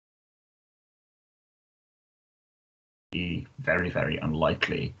PE, very, very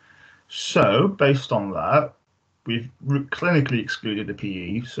unlikely. So, based on that, we've clinically excluded the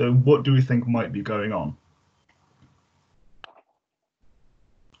PE. So, what do we think might be going on?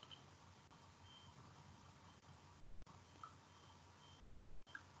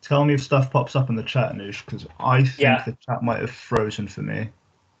 Tell me if stuff pops up in the chat, Noosh, because I think the chat might have frozen for me.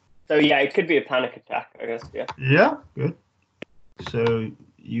 So yeah, it could be a panic attack, I guess. Yeah. Yeah, good. So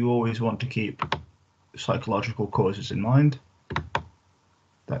you always want to keep psychological causes in mind.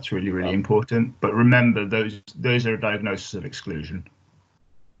 That's really, really important. But remember, those are a diagnosis of exclusion.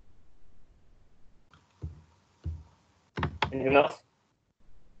 Anything else?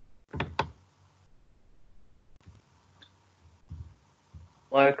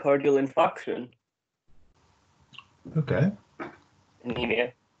 Myocardial infarction. Okay.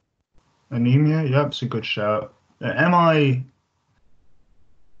 Anemia. Anemia, yep, it's a good shout. MI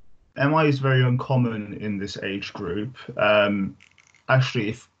is very uncommon in this age group. Actually,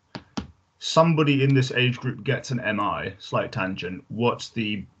 if somebody in this age group gets an MI, slight tangent, what's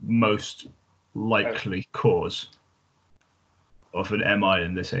the most likely cause of an MI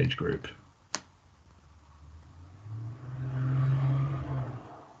in this age group?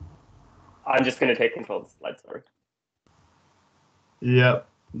 I'm just going to take control of the slide, sorry. Yep,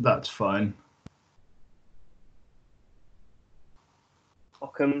 that's fine.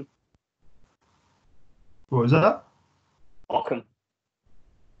 Ockham. What was that? Ockham.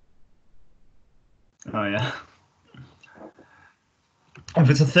 Oh, yeah. If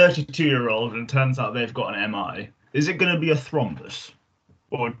it's a 32-year-old and it turns out they've got an MI, is it going to be a thrombus?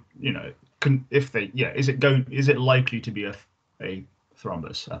 Or, you know, is it likely to be a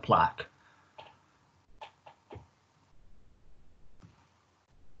thrombus, a plaque?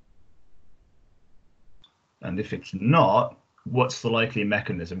 And if it's not, what's the likely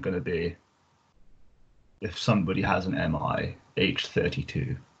mechanism going to be if somebody has an MI, age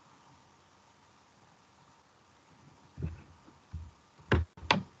 32?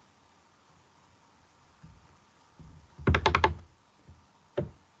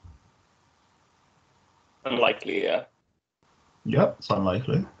 Unlikely, yeah. Yep, it's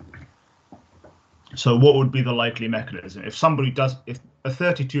unlikely. So what would be the likely mechanism? If a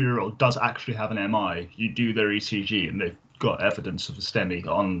 32-year-old does actually have an MI, you do their ECG and they've got evidence of a STEMI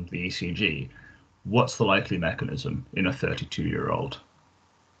on the ECG, what's the likely mechanism in a 32-year-old?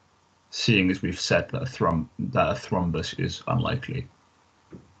 Seeing as we've said that a thrombus is unlikely.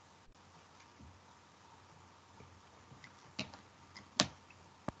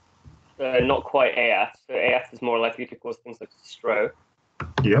 Not quite AF. So AF is more likely to cause things like stroke.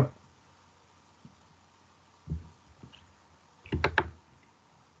 Yep.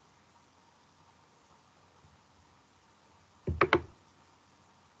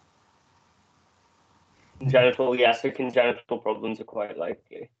 Congenital, yes, so congenital problems are quite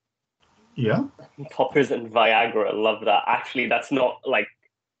likely. Yeah. Poppers and Viagra, love that. Actually, that's not like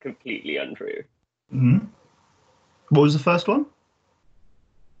completely untrue. Mm-hmm. What was the first one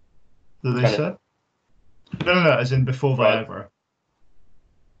that they said? No, as in before Viagra.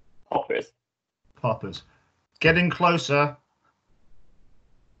 Poppers. Poppers. Getting closer.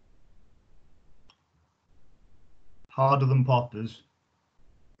 Harder than poppers.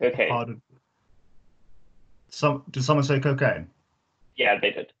 Cocaine. Harder. Did someone say cocaine? Yeah,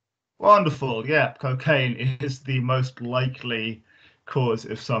 they did. Wonderful. Yeah, cocaine is the most likely cause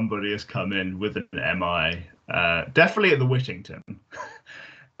if somebody has come in with an MI. Definitely at the Whittington.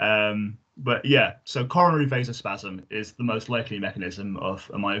 But yeah, so coronary vasospasm is the most likely mechanism of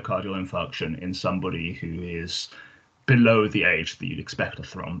a myocardial infarction in somebody who is below the age that you'd expect a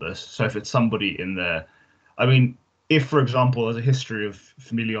thrombus. So if it's somebody in there, I mean, if, for example, there's a history of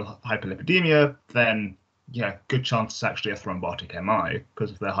familial hyperlipidemia, then yeah, good chance it's actually a thrombotic MI because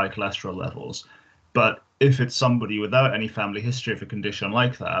of their high cholesterol levels. But if it's somebody without any family history of a condition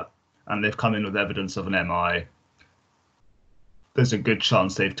like that, and they've come in with evidence of an MI, there's a good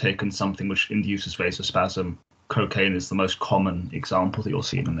chance they've taken something which induces vasospasm. Cocaine is the most common example that you'll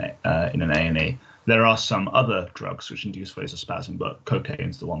see in an A&E. There are some other drugs which induce vasospasm, but cocaine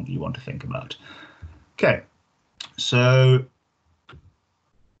is the one that you want to think about. Okay, so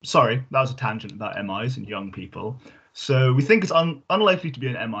sorry, that was a tangent about MIs in young people. So we think it's unlikely to be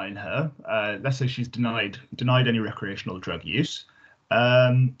an MI in her. Let's say she's denied any recreational drug use.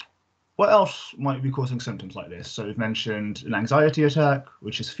 What else might be causing symptoms like this? So we've mentioned an anxiety attack,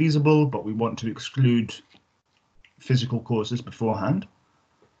 which is feasible, but we want to exclude physical causes beforehand.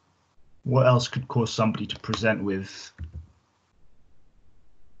 What else could cause somebody to present with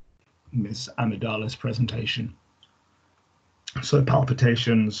Ms. Amidala's presentation? So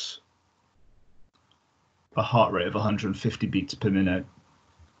palpitations, a heart rate of 150 beats per minute,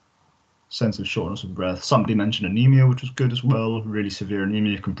 sense of shortness of breath. Somebody mentioned anemia, which was good as well. Really severe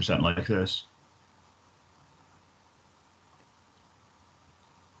anemia can present like this.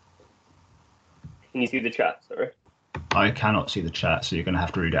 Can you see the chat? Sorry. I cannot see the chat, so you're going to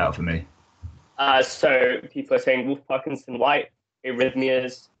have to read it out for me. So people are saying Wolf Parkinson White,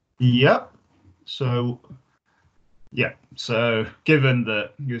 arrhythmias. Yep. So, yeah. So, given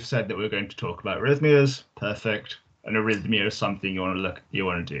that you've said that we're going to talk about arrhythmias, perfect. An arrhythmia is something you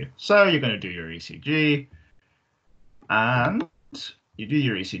want to do. So you're going to do your ECG, and you do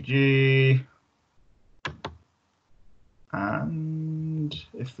your ECG, and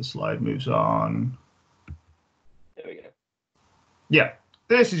if the slide moves on, There we go. Yeah,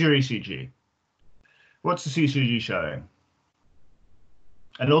 this is your ECG. What's the ECG showing?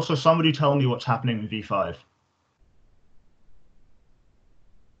 And also, somebody tell me what's happening in V5.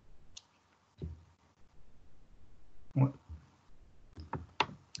 What?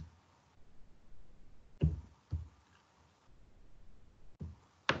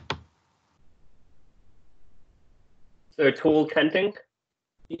 So tall tenting,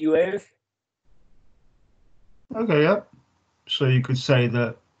 U wave. Okay, yep. So you could say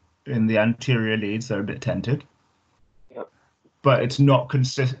that in the anterior leads they're a bit tented. Yep. But it's not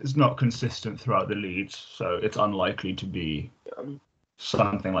consistent throughout the leads, so it's unlikely to be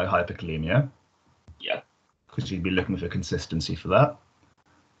something like hyperkalemia. Yeah. Because you'd be looking for consistency for that.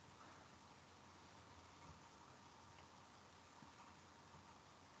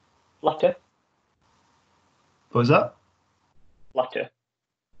 Flutter. What was that? Flutter.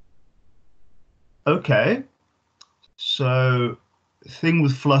 Okay. So the thing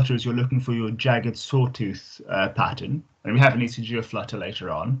with flutter is you're looking for your jagged sawtooth pattern, and we have an ECG of flutter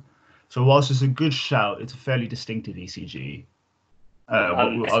later on. So whilst it's a good shout, it's a fairly distinctive ECG. I'll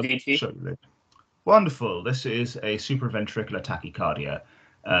SVT. show you later. Wonderful. This is a supraventricular tachycardia.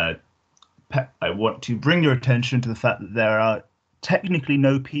 I want to bring your attention to the fact that there are technically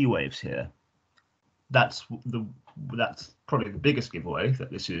no P waves here. That's probably the biggest giveaway,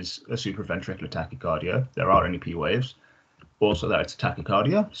 that this is a supraventricular tachycardia. There are any P waves. Also that it's a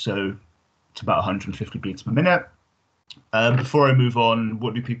tachycardia, so it's about 150 beats per minute. Before I move on,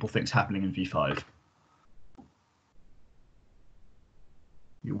 what do people think is happening in V5?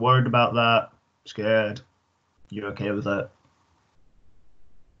 You worried about that? Scared? You okay with that?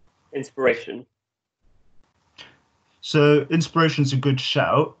 Inspiration. So inspiration's a good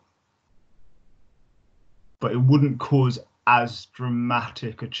shout, but it wouldn't cause as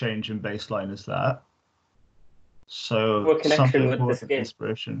dramatic a change in baseline as that. So Poor connection with the skin.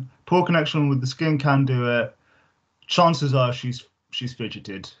 Inspiration. Poor connection with the skin can do it. Chances are she's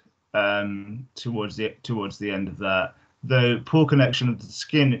fidgeted towards the end of that. The poor connection with the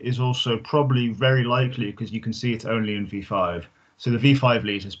skin is also probably very likely because you can see it's only in V5. So the V5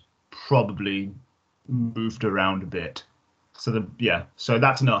 lead has probably moved around a bit. So so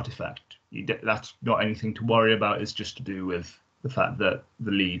that's an artifact. That's not anything to worry about. It's just to do with the fact that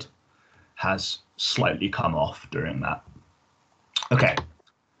the lead has slightly come off during that. Okay.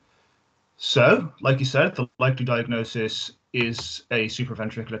 So, like you said, the likely diagnosis is a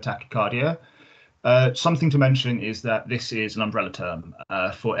supraventricular tachycardia. Something to mention is that this is an umbrella term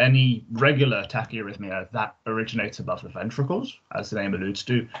for any regular tachyarrhythmia that originates above the ventricles, as the name alludes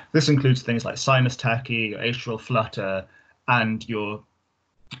to. This includes things like sinus tachy, atrial flutter, and your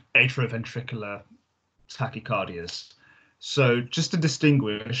atrioventricular tachycardias. So just to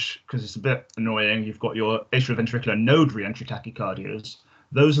distinguish, because it's a bit annoying, you've got your atrioventricular node reentry tachycardias.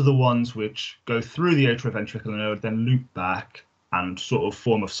 Those are the ones which go through the atrioventricular node, then loop back and sort of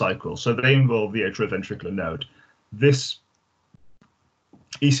form a cycle. So they involve the atrioventricular node. This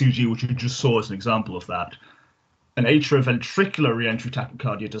ECG, which you just saw as an example of that, an atrioventricular reentry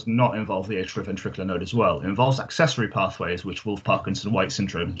tachycardia does not involve the atrioventricular node as well. It involves accessory pathways, which Wolff-Parkinson-White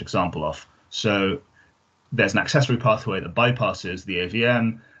syndrome is an example of. So there's an accessory pathway that bypasses the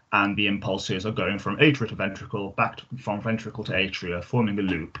AVN, and the impulses are going from atria to ventricle, from ventricle to atria, forming a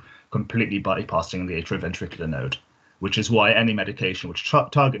loop, completely bypassing the atrioventricular node, which is why any medication which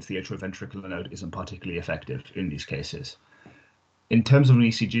targets the atrioventricular node isn't particularly effective in these cases. In terms of an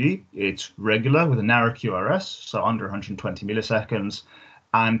ECG, it's regular with a narrow QRS, so under 120 milliseconds,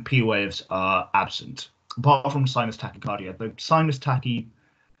 and P waves are absent. Apart from sinus tachycardia, the sinus tachy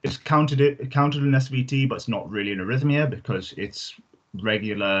is counted in SVT, but it's not really an arrhythmia because it's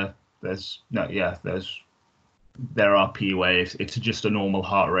regular. There are P waves. It's just a normal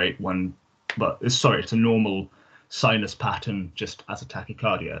heart rate it's a normal sinus pattern just as a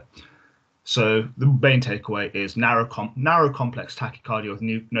tachycardia. So the main takeaway is narrow complex tachycardia with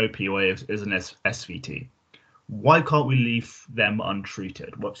no P waves is an SVT. Why can't we leave them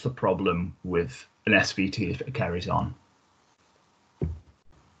untreated? What's the problem with an SVT if it carries on?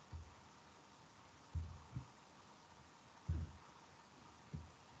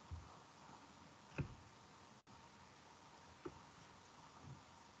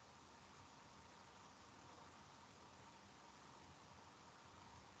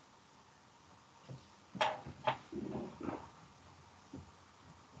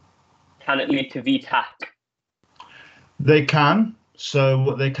 Can it lead to VTAC? They can. So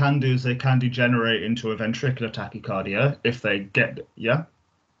what they can do is they can degenerate into a ventricular tachycardia if they get, yeah.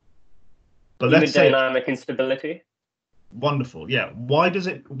 But let's say Hemodynamic instability. wonderful, yeah. Why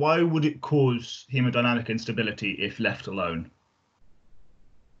would it cause hemodynamic instability if left alone?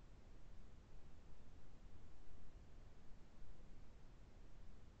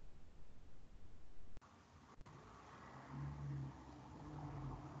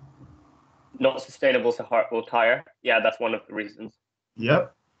 Not sustainable, so heart will tire. Yeah, that's one of the reasons.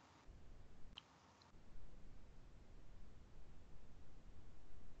 Yep.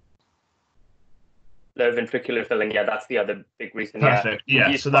 Low ventricular filling. Yeah, that's the other big reason. Perfect. Yeah, Yeah.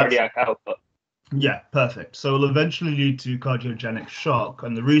 reduced So that's cardiac output. yeah, perfect. So it'll eventually lead to cardiogenic shock,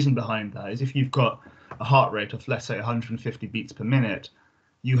 and the reason behind that is if you've got a heart rate of, let's say, 150 beats per minute,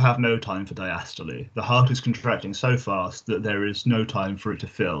 you have no time for diastole. The heart is contracting so fast that there is no time for it to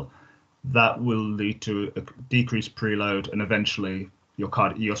fill. That will lead to a decreased preload, and eventually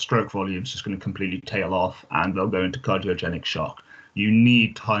your stroke volume is just going to completely tail off, and they'll go into cardiogenic shock. You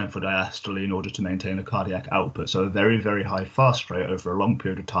need time for diastole in order to maintain a cardiac output. So a very, very high fast rate over a long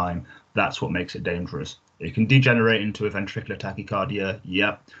period of time, that's what makes it dangerous. It can degenerate into a ventricular tachycardia,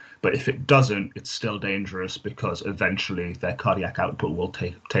 yep. But if it doesn't, it's still dangerous because eventually their cardiac output will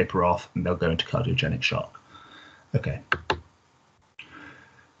taper off and they'll go into cardiogenic shock. Okay.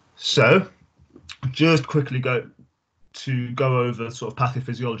 So just quickly go over sort of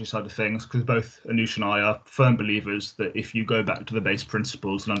pathophysiology side of things, because both Anush and I are firm believers that if you go back to the base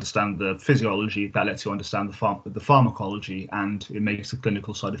principles and understand the physiology, that lets you understand the pharmacology, and it makes the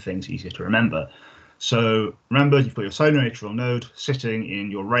clinical side of things easier to remember. So remember, you've got your sinoatrial node sitting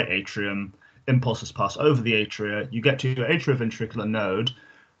in your right atrium, impulses pass over the atria, you get to your atrioventricular node.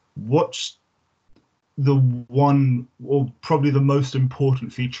 What's the one, or probably the most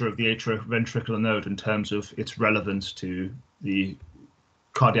important feature of the atrioventricular node in terms of its relevance to the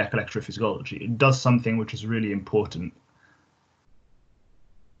cardiac electrophysiology? It does something which is really important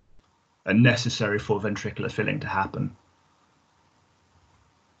and necessary for ventricular filling to happen.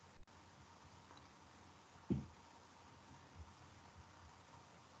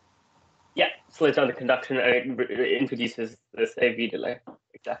 Yeah, slows down the conduction and it introduces this AV delay.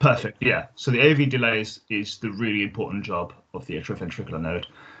 Exactly. Perfect, yeah. So the AV delays is the really important job of the atrioventricular node.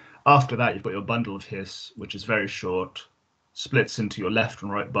 After that, you've got your bundle of His, which is very short, splits into your left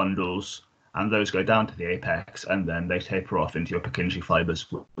and right bundles, and those go down to the apex, and then they taper off into your Purkinje fibers,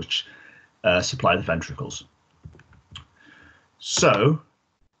 which supply the ventricles. So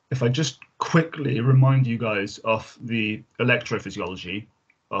if I just quickly remind you guys of the electrophysiology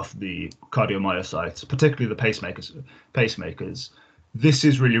of the cardiomyocytes, particularly the pacemakers, this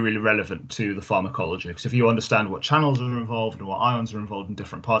is really, really relevant to the pharmacology, because if you understand what channels are involved and what ions are involved in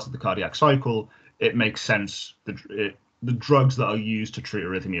different parts of the cardiac cycle, it makes sense. The drugs that are used to treat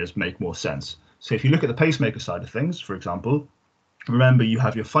arrhythmias make more sense. So if you look at the pacemaker side of things, for example, remember you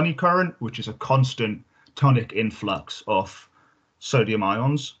have your funny current, which is a constant tonic influx of sodium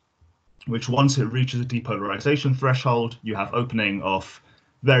ions, which once it reaches a depolarization threshold, you have opening of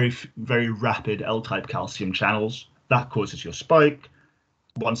very, very rapid L-type calcium channels. That causes your spike.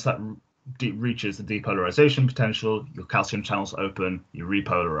 Once that reaches the depolarization potential, your calcium channels open, you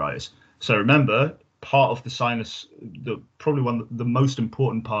repolarize. So remember, part of the sinus, probably the most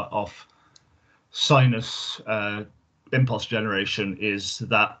important part of sinus impulse generation is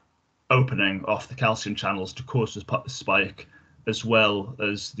that opening of the calcium channels to cause the spike, as well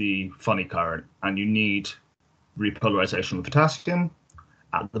as the funny current. And you need repolarization with potassium.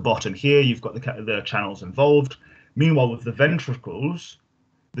 At the bottom here, you've got the channels involved. Meanwhile, with the ventricles,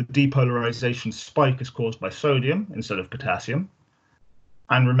 the depolarization spike is caused by sodium instead of potassium.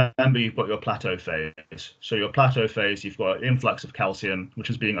 And remember, you've got your plateau phase. So your plateau phase, you've got influx of calcium, which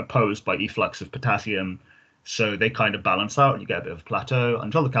is being opposed by efflux of potassium. So they kind of balance out. You get a bit of a plateau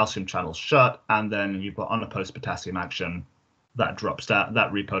until the calcium channel's shut, and then you've got unopposed potassium action. That drops that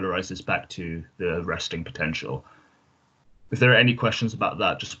repolarizes back to the resting potential. If there are any questions about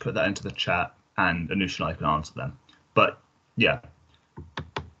that, just put that into the chat and Anush and I can answer them. But yeah,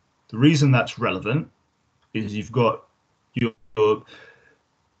 the reason that's relevant is you've got your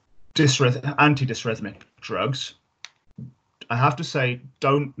antidysrhythmic drugs. I have to say,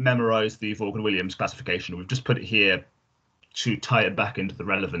 don't memorize the Vaughan-Williams classification. We've just put it here to tie it back into the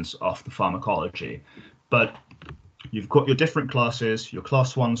relevance of the pharmacology. But you've got your different classes, your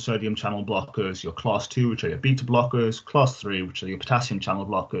class 1 sodium channel blockers, your class 2, which are your beta blockers, class 3, which are your potassium channel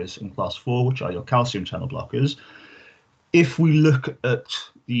blockers, and class 4, which are your calcium channel blockers. If we look at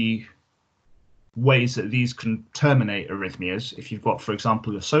the ways that these can terminate arrhythmias, if you've got, for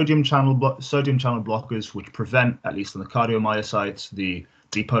example, the sodium channel blockers, which prevent, at least in the cardiomyocytes, the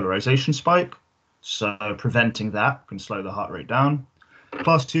depolarization spike, so preventing that can slow the heart rate down.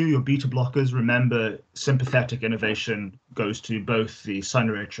 Class 2, your beta blockers, remember sympathetic innervation goes to both the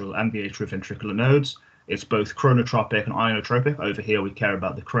sinoatrial and the atrioventricular nodes. It's both chronotropic and inotropic. Over here, we care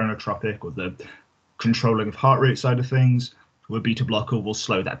about the chronotropic, or the controlling of heart rate side of things, where beta blocker will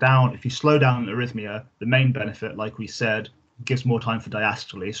slow that down. If you slow down an arrhythmia, the main benefit, like we said, gives more time for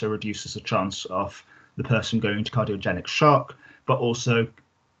diastole, so reduces the chance of the person going into cardiogenic shock, but also,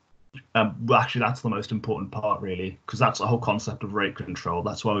 well, actually, that's the most important part, really, because that's the whole concept of rate control.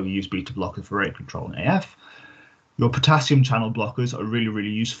 That's why we use beta blockers for rate control in AF. Your potassium channel blockers are really, really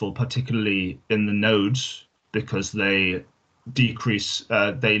useful, particularly in the nodes, because they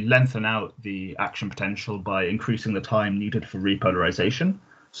they lengthen out the action potential by increasing the time needed for repolarization.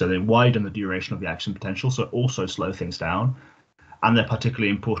 So they widen the duration of the action potential, so also slow things down. And they're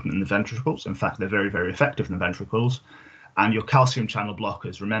particularly important in the ventricles. In fact, they're very, very effective in the ventricles. And your calcium channel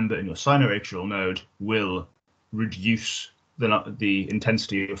blockers, remember, in your sinoatrial node, will reduce the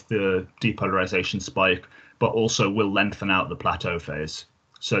intensity of the depolarization spike, but also will lengthen out the plateau phase.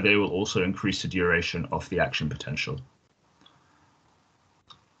 So they will also increase the duration of the action potential.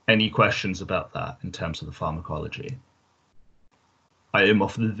 Any questions about that in terms of the pharmacology? I am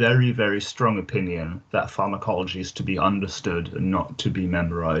of the very, very strong opinion that pharmacology is to be understood and not to be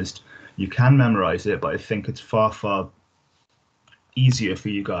memorized. You can memorize it, but I think it's far, far easier for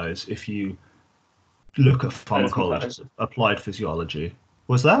you guys if you look at pharmacology as applied physiology.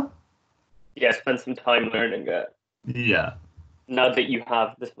 Was that? Yeah, spend some time learning it. Yeah. Now that you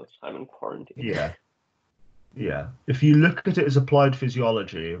have this much time in quarantine. Yeah. Yeah. If you look at it as applied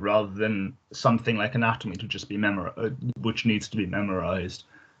physiology rather than something like anatomy to just be which needs to be memorized,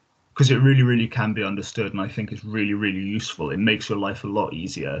 because it really, really can be understood, and I think it's really, really useful. It makes your life a lot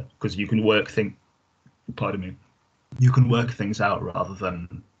easier because you can you can work things out rather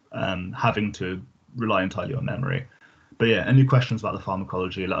than having to rely entirely on memory. But yeah, any questions about the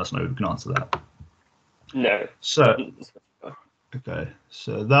pharmacology, let us know. We can answer that. No. So, okay,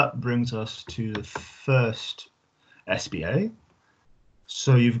 so that brings us to the first SBA.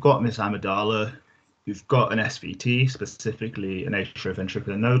 So you've got Miss Amidala, you've got an SVT, specifically an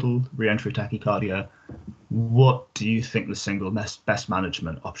atrioventricular nodal reentry tachycardia. What do you think the single best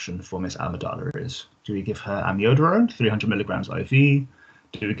management option for Miss Amidala is? Do we give her amiodarone, 300 milligrams IV?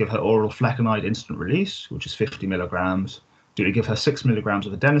 Do we give her oral flecainide instant release, which is 50 milligrams? Do we give her 6 milligrams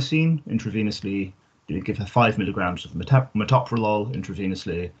of adenosine intravenously? Do we give her 5 milligrams of metoprolol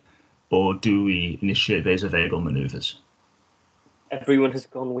intravenously? Or do we initiate vasovagal maneuvers? Everyone has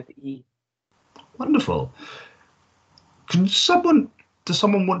gone with E. Wonderful. Does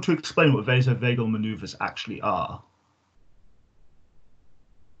someone want to explain what vasovagal maneuvers actually are?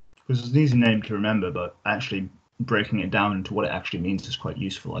 Because it's an easy name to remember, but actually breaking it down into what it actually means is quite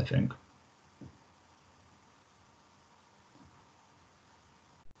useful, I think.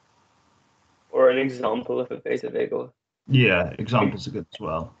 Or an example of a vasovagal. Yeah, examples are good as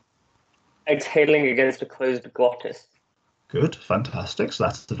well. Exhaling against a closed glottis. Good, fantastic. So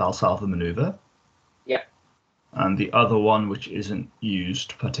that's the Valsalva maneuver. Yeah. And the other one, which isn't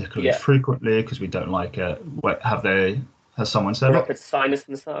used particularly frequently because we don't like it, has someone said carotid sinus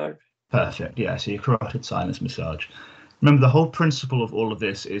massage? Perfect, yeah, so your carotid sinus massage. Remember, the whole principle of all of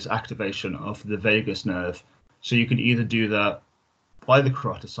this is activation of the vagus nerve. So you can either do that by the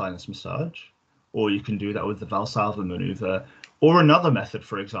carotid sinus massage, or you can do that with the Valsalva maneuver. Or another method,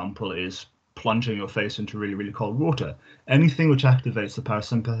 for example, is plunging your face into really, really cold water. Anything which activates the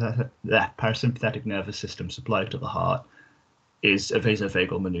parasympathetic nervous system supplied to the heart is a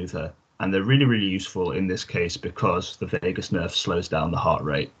vasovagal maneuver. And they're really, really useful in this case because the vagus nerve slows down the heart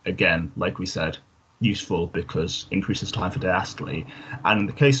rate. Again, like we said, useful because increases time for diastole. And in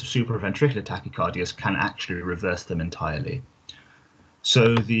the case of supraventricular tachycardias, can actually reverse them entirely.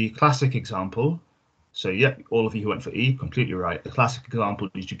 So the classic example, so yeah, all of you who went for E, completely right. The classic example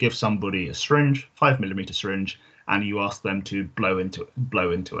is you give somebody a syringe, 5mm syringe, and you ask them to blow into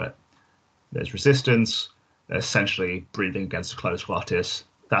it. There's resistance, they're essentially breathing against a closed glottis.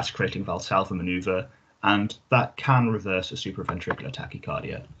 That's creating Valsalva maneuver, and that can reverse a supraventricular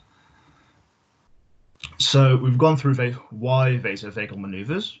tachycardia. So we've gone through why vasovagal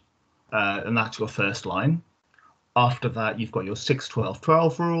maneuvers, and that's your first line. After that, you've got your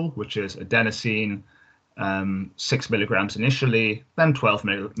 6-12-12 rule, which is adenosine, 6 milligrams initially, then 12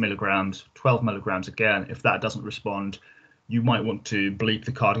 milligrams, 12 milligrams again. If that doesn't respond, you might want to bleep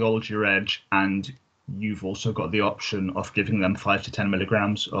the cardiology reg, and you've also got the option of giving them 5 to 10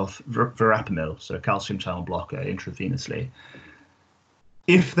 milligrams of verapamil, so calcium channel blocker intravenously.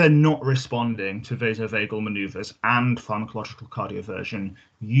 If they're not responding to vasovagal maneuvers and pharmacological cardioversion,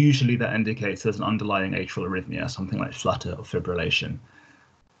 usually that indicates there's an underlying atrial arrhythmia, something like flutter or fibrillation.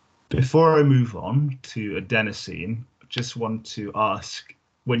 Before I move on to adenosine, I just want to ask,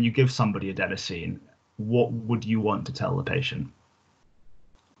 when you give somebody adenosine, what would you want to tell the patient?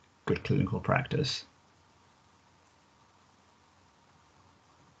 Good clinical practice.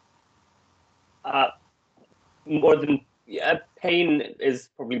 More than pain is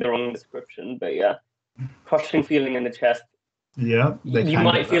probably the wrong description, but yeah, crushing feeling in the chest. Yeah, you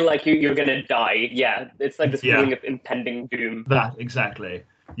might feel like you're gonna die. Yeah, it's like this feeling of impending doom. That, exactly.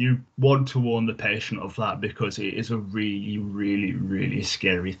 You want to warn the patient of that because it is a really, really, really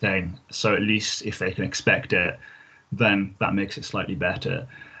scary thing. So at least if they can expect it, then that makes it slightly better.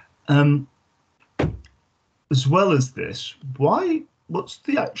 As well as this, what's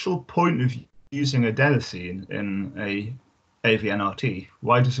the actual point of using adenosine in a AVNRT?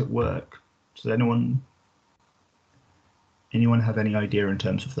 Why does it work? Does anyone have any idea in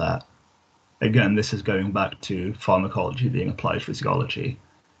terms of that? Again, this is going back to pharmacology being applied physiology.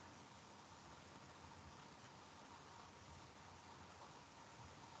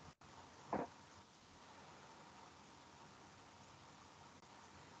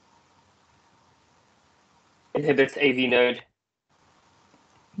 Inhibits AV node.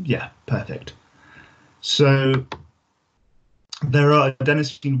 Yeah, perfect. So there are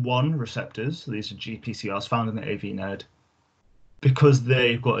adenosine 1 receptors. These are GPCRs found in the AV node. Because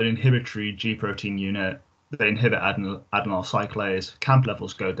they've got an inhibitory G protein unit, they inhibit adenyl cyclase, CAMP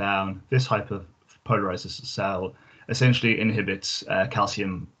levels go down. This hyperpolarizes the cell, essentially inhibits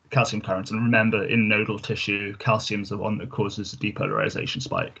calcium currents. And remember, in nodal tissue, calcium's the one that causes a depolarization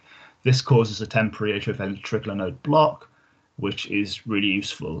spike. This causes a temporary atrioventricular node block, which is really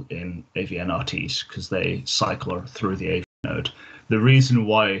useful in AVNRTs because they cycle through the AV node. The reason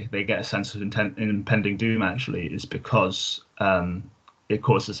why they get a sense of impending doom actually is because it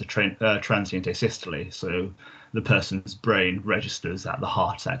causes a transient asystole. So the person's brain registers that the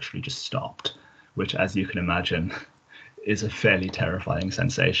heart's actually just stopped, which, as you can imagine, is a fairly terrifying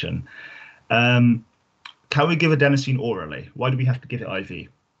sensation. Can we give adenosine orally? Why do we have to give it IV?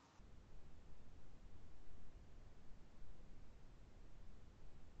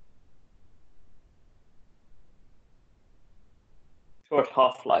 Short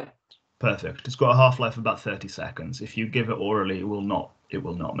half-life. Perfect. It's got a half-life of about 30 seconds. If you give it orally, it will not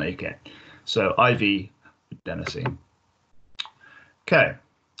make it. So IV adenosine. Okay,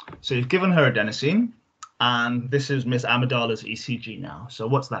 so you've given her adenosine, and this is Miss Amidala's ECG now. So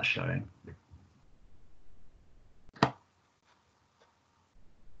what's that showing?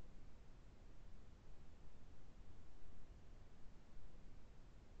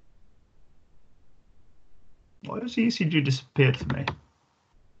 Why has the ECG disappeared for me?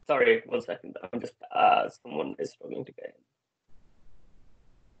 Sorry, 1 second. I'm just someone is struggling to get in.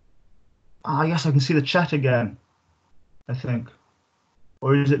 Ah, yes, I can see the chat again, I think.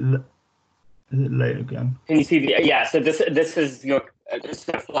 Or is it late again? Can you see the? Yeah. So this is your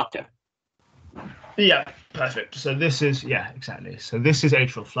flutter. Yeah, perfect. So this is, yeah, exactly. So this is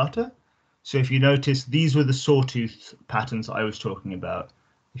atrial flutter. So if you notice, these were the sawtooth patterns I was talking about.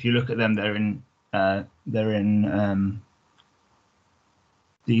 If you look at them, they're in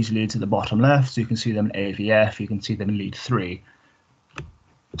these leads at the bottom left. So you can see them in AVF. You can see them in lead 3.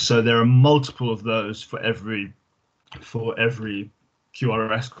 So there are multiple of those for every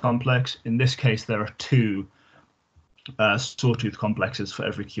QRS complex. In this case, there are 2 sawtooth complexes for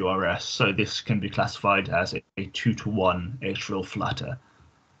every QRS. So this can be classified as a 2-to-1 atrial flutter.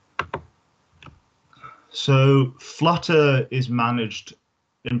 So flutter is managed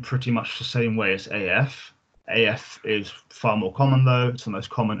in pretty much the same way as AF. AF is far more common though. It's the most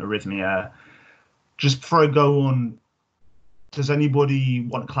common arrhythmia. Just before I go on, does anybody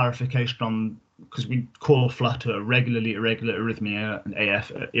want clarification on, because we call flutter regularly irregular arrhythmia and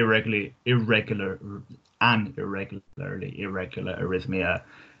AF irregularly irregular arrhythmia.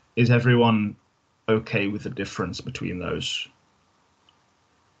 Is everyone okay with the difference between those?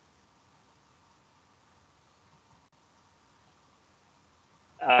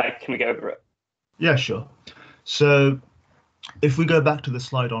 Can we go over it? Yeah, sure. So if we go back to the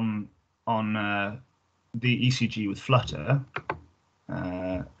slide on the ECG with flutter,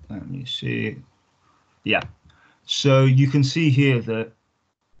 let me see. Yeah. So you can see here that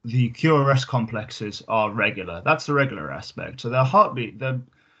the QRS complexes are regular. That's the regular aspect. So their heartbeat,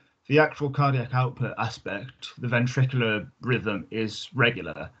 the actual cardiac output aspect, the ventricular rhythm is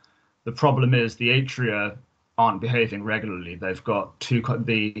regular. The problem is the atria aren't behaving regularly. They've got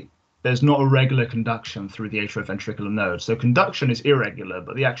there's not a regular conduction through the atrioventricular node. So conduction is irregular,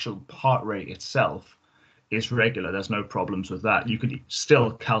 but the actual heart rate itself is regular. There's no problems with that. You could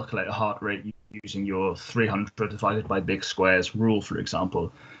still calculate a heart rate using your 300 divided by big squares rule, for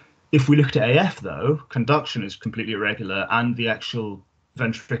example. If we looked at AF, though, conduction is completely irregular and the actual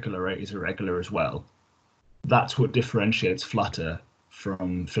ventricular rate is irregular as well. That's what differentiates flutter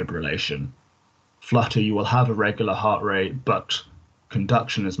from fibrillation. Flutter, you will have a regular heart rate, but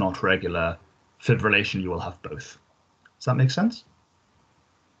conduction is not regular. Fibrillation, you will have both. Does that make sense?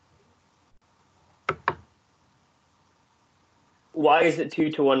 Why is it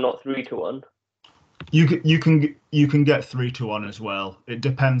 2-to-1, not 3-to-1? You can get 3-to-1 as well. It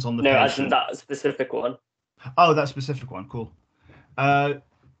depends on the patient. No, as in that specific one. Oh, that specific one. Cool.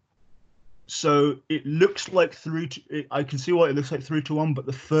 So it looks like I can see why it looks like 3-to-1, but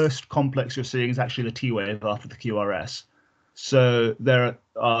the first complex you're seeing is actually the T wave after the QRS. So there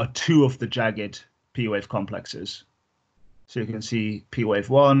are two of the jagged P wave complexes. So you can see P wave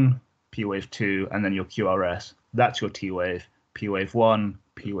 1, P wave 2, and then your QRS. That's your T wave. P wave 1,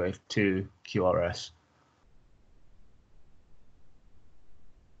 P wave 2, QRS.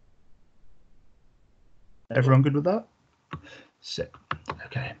 Everyone good with that? Sick.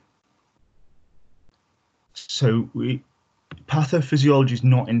 Okay. So pathophysiology is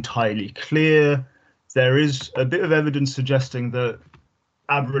not entirely clear. There is a bit of evidence suggesting that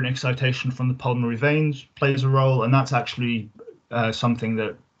aberrant excitation from the pulmonary veins plays a role, and that's actually something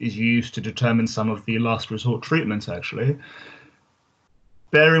that is used to determine some of the last resort treatments, actually.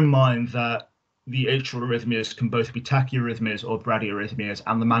 Bear in mind that the atrial arrhythmias can both be tachyarrhythmias or bradyarrhythmias,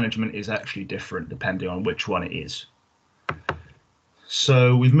 and the management is actually different depending on which one it is.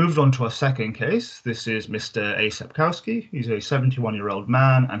 So we've moved on to our second case. This is Mr. A. Sepkowski. He's a 71-year-old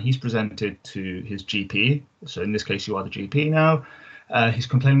man, and he's presented to his GP. So in this case, you are the GP now. He's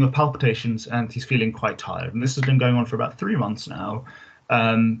complaining of palpitations, and he's feeling quite tired. And this has been going on for about 3 months now,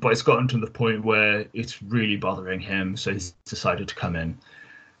 but it's gotten to the point where it's really bothering him, so he's decided to come in.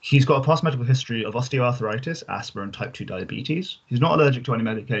 He's got a past medical history of osteoarthritis, asthma, and type 2 diabetes. He's not allergic to any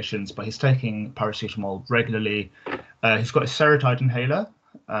medications, but he's taking paracetamol regularly. He's got a Seretide inhaler,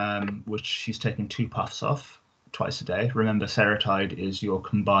 which he's taking 2 puffs off twice a day. Remember, Seretide is your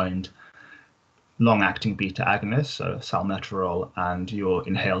combined long-acting beta agonist, so salmeterol, and your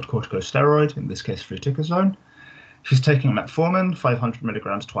inhaled corticosteroid, in this case fluticasone. He's taking metformin, 500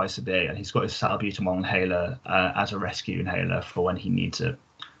 milligrams twice a day, and he's got his salbutamol inhaler as a rescue inhaler for when he needs it.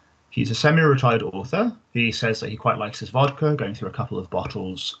 He's a semi-retired author. He says that he quite likes his vodka, going through a couple of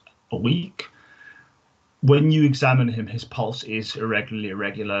bottles a week. When you examine him, his pulse is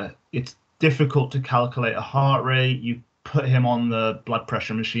irregular. It's difficult to calculate a heart rate. You put him on the blood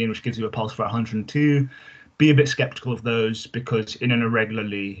pressure machine, which gives you a pulse for 102. Be a bit skeptical of those, because in an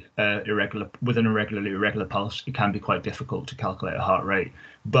irregularly irregular pulse, it can be quite difficult to calculate a heart rate.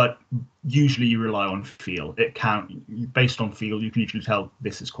 But usually you rely on feel. Based on feel, you can usually tell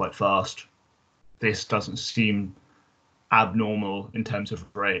this is quite fast. This doesn't seem abnormal in terms of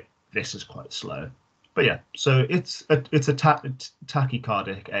rate. This is quite slow. But yeah, so it's a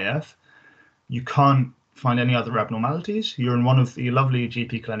tachycardic AF. You can't find any other abnormalities. You're in one of the lovely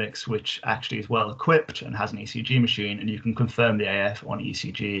GP clinics, which actually is well equipped and has an ECG machine, and you can confirm the AF on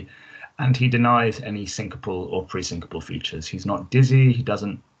ECG. And he denies any syncopal or pre-syncopal features. He's not dizzy. He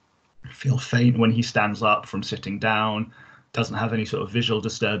doesn't feel faint when he stands up from sitting down. Doesn't have any sort of visual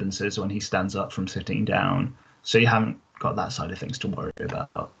disturbances when he stands up from sitting down. So you haven't got that side of things to worry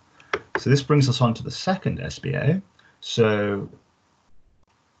about. So this brings us on to the second SBA. So,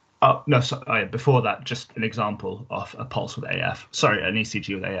 before that, just an example of a pulse with AF. Sorry, an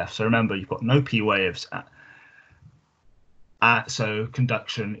ECG with AF. So remember, you've got no P waves. So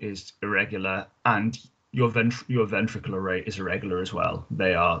conduction is irregular, and your ventricular rate is irregular as well.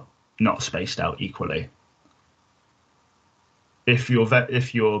 They are not spaced out equally. If your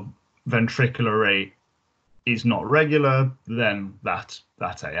ventricular rate is not regular, then that's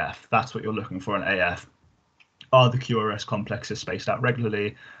AF. That's what you're looking for in AF. Are the QRS complexes spaced out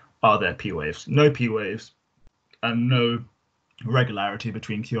regularly? Are there P waves? No P waves and no regularity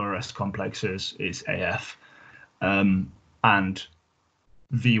between QRS complexes is AF. And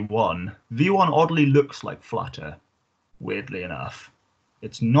V1 oddly looks like flutter, weirdly enough.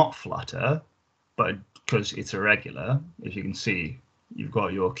 It's not flutter, but because it's irregular, if you can see, you've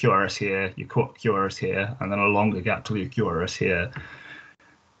got your QRS here, your QRS here, and then a longer gap to your QRS here.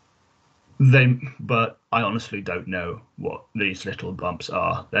 But I honestly don't know what these little bumps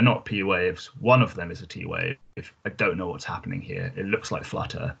are. They're not P waves. One of them is a T wave. I don't know what's happening here. It looks like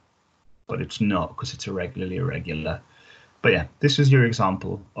flutter, but it's not because it's irregularly irregular. But yeah, this is your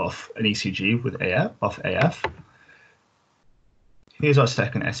example of an ECG with AF. Here's our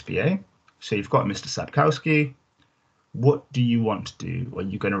second SPA. So you've got Mr. Sapkowski. What do you want to do? Are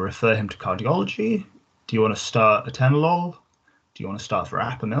you going to refer him to cardiology? Do you want to start atenolol? Do you want to start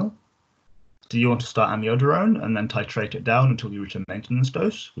verapamil? Do you want to start amiodarone and then titrate it down until you reach a maintenance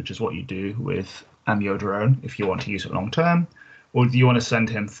dose, which is what you do with amiodarone if you want to use it long term? Or do you want to send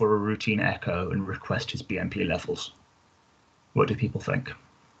him for a routine echo and request his BNP levels? What do people think?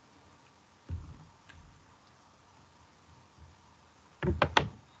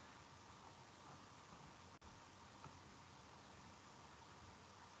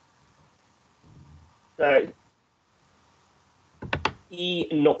 So, E,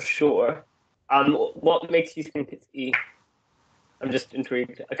 not sure. What makes you think it's E? I'm just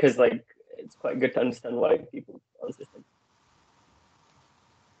intrigued because, like, it's quite good to understand why people answer things.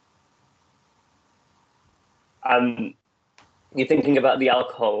 You're thinking about the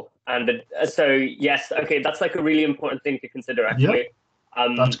alcohol, and so yes, okay, that's like a really important thing to consider, actually. Yep,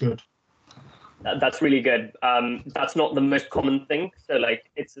 that's good. That's really good. That's not the most common thing, so like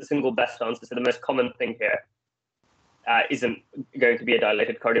it's the single best answer. So the most common thing here isn't going to be a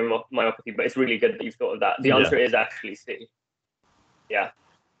dilated cardiomyopathy, but it's really good that you've thought of that. The answer is actually C. Yeah.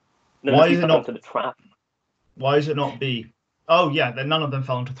 Why is it not into the trap? Why is it not B? Oh yeah, then none of them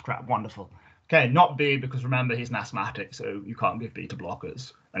fell into the trap. Wonderful. Okay, not B because remember he's an asthmatic, so you can't give beta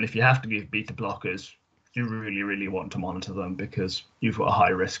blockers. And if you have to give beta blockers, you really, really want to monitor them because you've got a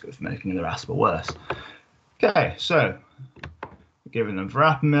high risk of making their asthma worse. Okay, so giving them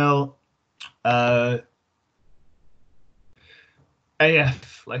verapamil.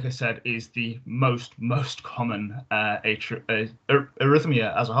 AF, like I said, is the most common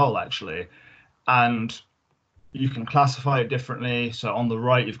arrhythmia as a whole, actually. And you can classify it differently. So on the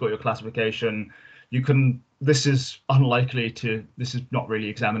right, you've got your classification. This is not really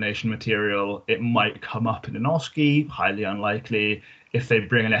examination material. It might come up in an OSCE, highly unlikely. If they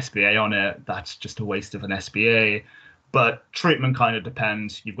bring an SBA on it, that's just a waste of an SBA. But treatment kind of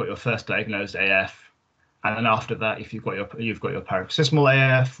depends. You've got your first diagnosed AF. And then after that, if you've got your paroxysmal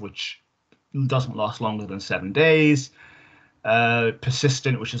AF, which doesn't last longer than 7 days,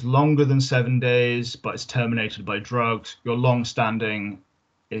 persistent, which is longer than 7 days, but it's terminated by drugs. Your long-standing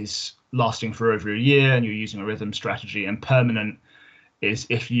is lasting for over a year, and you're using a rhythm strategy. And permanent is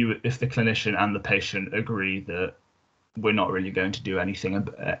if the clinician and the patient agree that we're not really going to do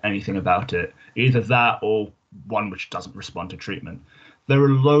anything about it. Either that or one which doesn't respond to treatment. There are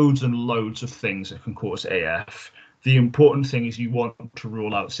loads and loads of things that can cause AF. The important thing is you want to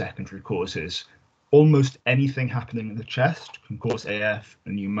rule out secondary causes. Almost anything happening in the chest can cause AF,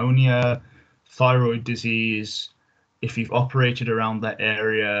 pneumonia, thyroid disease. If you've operated around that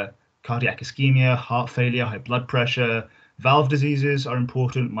area, cardiac ischemia, heart failure, high blood pressure. Valve diseases are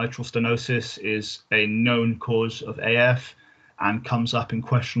important. Mitral stenosis is a known cause of AF and comes up in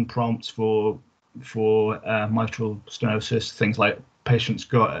question prompts for mitral stenosis. Things like patients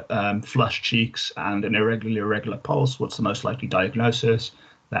got flushed cheeks and an irregular pulse. What's the most likely diagnosis?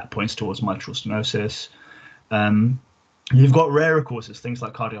 That points towards mitral stenosis. You've got rarer causes, things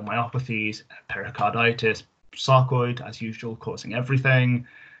like cardiomyopathies, pericarditis, sarcoid, as usual, causing everything.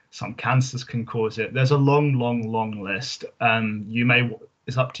 Some cancers can cause it. There's a long list.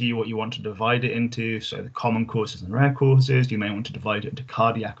 It's up to you what you want to divide it into. So the common causes and rare causes, you may want to divide it into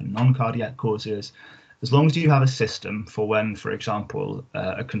cardiac and non-cardiac causes. As long as you have a system for when, for example,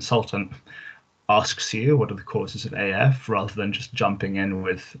 a consultant asks you what are the causes of AF, rather than just jumping in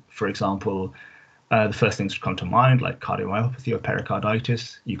with, for example, the first things to come to mind, like cardiomyopathy or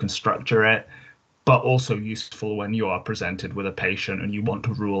pericarditis, you can structure it, but also useful when you are presented with a patient and you want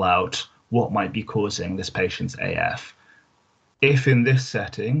to rule out what might be causing this patient's AF. If in this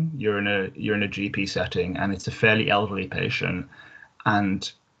setting, you're in a GP setting and it's a fairly elderly patient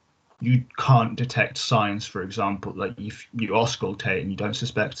and you can't detect signs, for example, like if you auscultate and you don't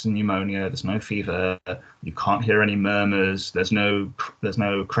suspect it's a pneumonia, there's no fever, you can't hear any murmurs, there's no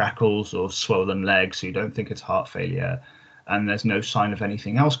crackles or swollen legs, so you don't think it's heart failure, and there's no sign of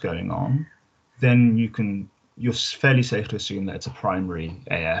anything else going on, then you're fairly safe to assume that it's a primary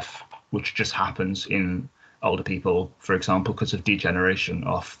AF, which just happens in older people, for example, because of degeneration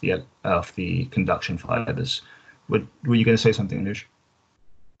of the conduction fibers. Were you going to say something, Anush?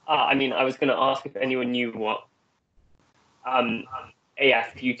 I mean, I was going to ask if anyone knew what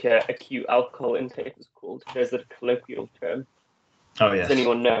AF due to acute alcohol intake was called. There's a colloquial term. Oh, yes. Does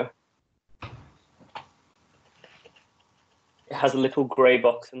anyone know? It has a little grey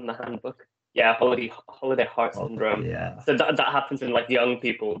box in the handbook. Yeah, holiday heart syndrome. Yeah. So that happens in like young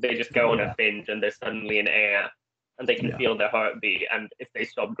people. They just go on a binge and they're suddenly in AF, and they can feel their heartbeat. And if they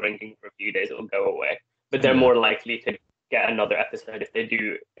stop drinking for a few days, it will go away. But they're more likely to get another episode if they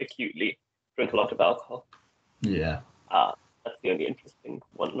do acutely drink a lot of alcohol. Yeah. That's the only interesting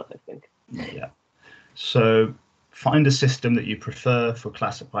one, I think. Yeah. So find a system that you prefer for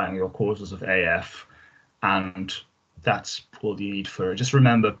classifying your causes of AF, and that's all you need for it. Just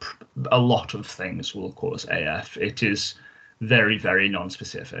remember, a lot of things will cause AF. It is very, very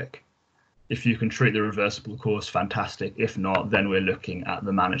non-specific. If you can treat the reversible cause, fantastic. If not, then we're looking at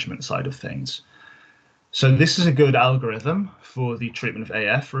the management side of things. So this is a good algorithm for the treatment of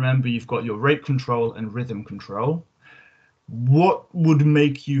AF. Remember, you've got your rate control and rhythm control. What would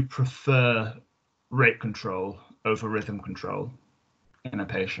make you prefer rate control over rhythm control in a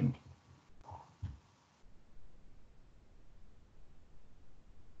patient?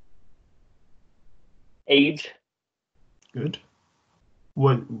 Age. Good.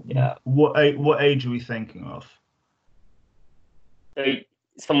 What age are we thinking of? So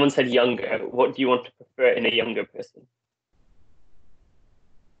someone said younger. What do you want to prefer in a younger person?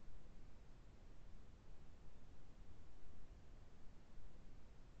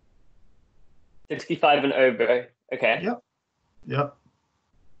 $65 and over. Okay. Yep.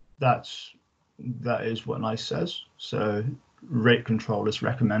 That is what NICE says. So rate control is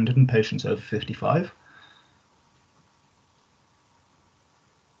recommended in patients over 55.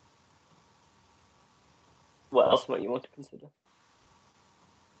 What else might you want to consider?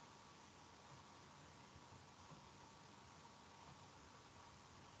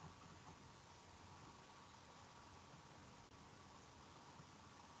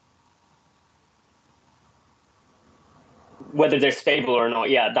 Whether they're stable or not,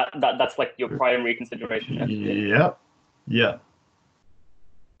 yeah, that's like your primary consideration. Actually. Yeah.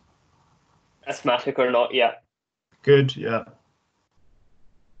 Asthmatic or not, yeah. Good, yeah.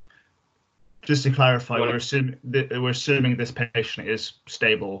 Just to clarify, we're assuming this patient is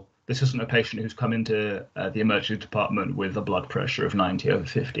stable. This isn't a patient who's come into the emergency department with a blood pressure of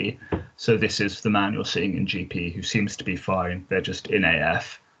 90/50. So this is the man you're seeing in GP who seems to be fine. They're just in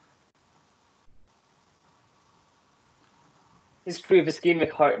AF. History of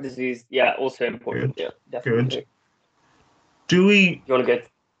ischemic heart disease, yeah, also important. Good. Yeah, definitely. Good. Do we want to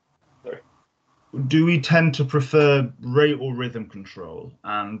do we tend to prefer rate or rhythm control,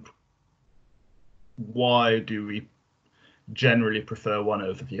 and why do we generally prefer one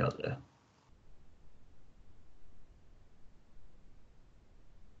over the other?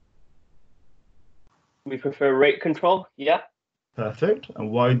 We prefer rate control, yeah. Perfect.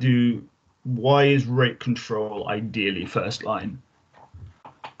 And why is rate control ideally first line?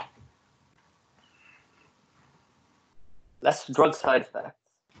 Less drug side effects.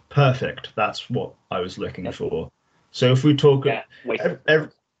 Perfect. That's what I was looking for. So if we talk,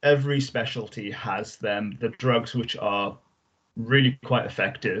 every specialty has them. The drugs which are really quite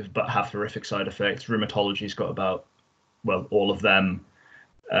effective but have horrific side effects. Rheumatology's got about, well, all of them.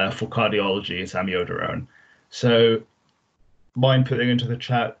 For cardiology, it's amiodarone. So mind putting into the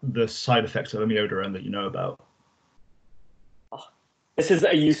chat the side effects of amiodarone that you know about? This is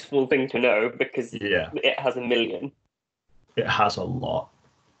a useful thing to know because it has a million. It has a lot.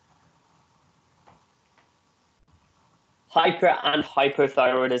 Hyper and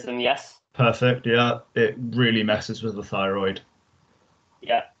hypothyroidism, yes. Perfect, yeah. It really messes with the thyroid.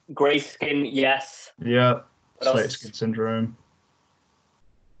 Yeah. Grey skin, yes. Yeah. Slate skin syndrome.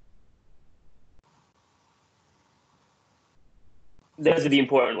 Those are the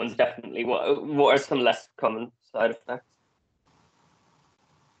important ones, definitely. What are some less common side effects?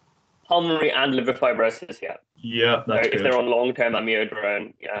 Pulmonary and liver fibrosis, yeah. Yeah, that's good. If they're on long-term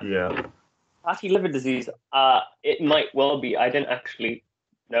amiodarone, yeah. Yeah. Fatty liver disease, it might well be. I didn't actually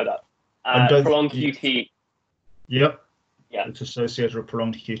know that. Prolonged QT. Yep. Yeah. It's associated with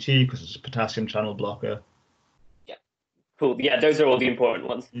prolonged QT because it's a potassium channel blocker. Yeah. Cool. Yeah, those are all the important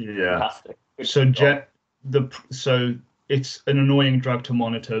ones. Yeah. Fantastic. So it's an annoying drug to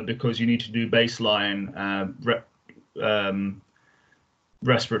monitor because you need to do baseline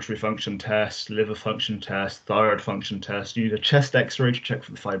respiratory function test, liver function test, thyroid function test. You need a chest X-ray to check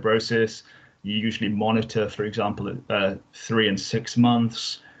for the fibrosis. You usually monitor, for example, at 3 and 6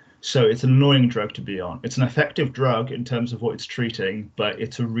 months. So it's an annoying drug to be on. It's an effective drug in terms of what it's treating, but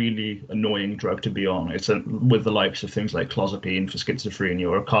it's a really annoying drug to be on. With the likes of things like clozapine for schizophrenia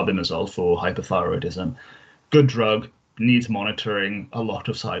or carbimazole for hypothyroidism. Good drug, needs monitoring, a lot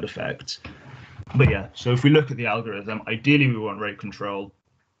of side effects. But yeah, so if we look at the algorithm, ideally we want rate control.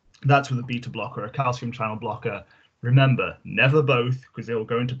 That's with a beta blocker, a calcium channel blocker. Remember, never both, because they will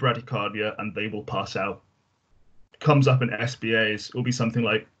go into bradycardia and they will pass out. Comes up in SBAs, it will be something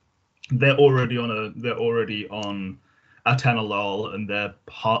like they're already on atenolol and their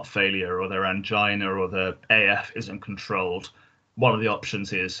heart failure or their angina or their AF isn't controlled. One of the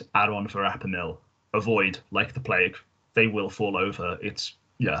options is add on verapamil. Avoid like the plague. They will fall over.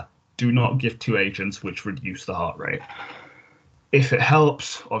 Do not give two agents which reduce the heart rate. If it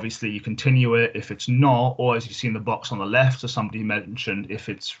helps, obviously you continue it. If it's not, or as you see in the box on the left, as somebody mentioned, if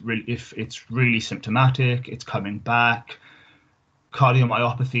it's really symptomatic, it's coming back,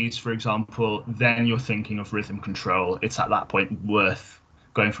 cardiomyopathies, for example, then you're thinking of rhythm control. It's at that point worth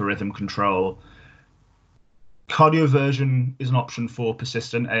going for rhythm control. Cardioversion is an option for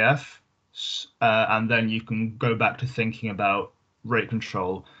persistent AF, and then you can go back to thinking about rate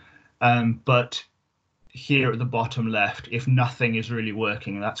control. But here at the bottom left, if nothing is really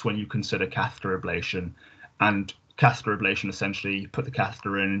working, that's when you consider catheter ablation. And catheter ablation, essentially, you put the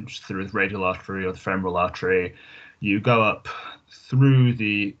catheter in through the radial artery or the femoral artery. You go up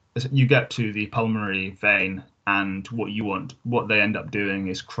you get to the pulmonary vein, and what they end up doing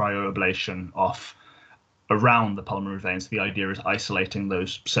is cryoablation off around the pulmonary veins. The idea is isolating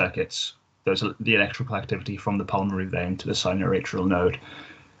those circuits, the electrical activity from the pulmonary vein to the sinoatrial node.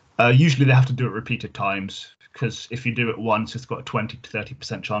 Usually they have to do it repeated times, because if you do it once, it's got a 20 to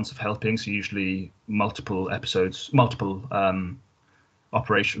 30% chance of helping. So usually multiple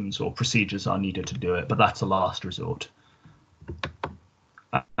operations or procedures are needed to do it, but that's a last resort.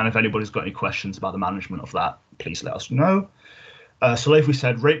 And if anybody's got any questions about the management of that, please let us know. So like we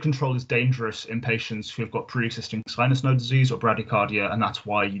said, rate control is dangerous in patients who have got pre-existing sinus node disease or bradycardia, and that's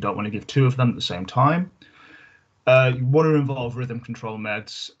why you don't want to give two of them at the same time. You want to involve rhythm control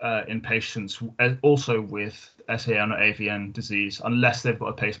meds in patients also with SAN or AVN disease, unless they've got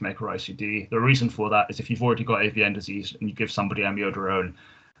a pacemaker or ICD. The reason for that is if you've already got AVN disease and you give somebody amiodarone,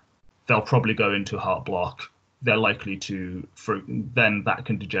 they'll probably go into heart block. They're likely then that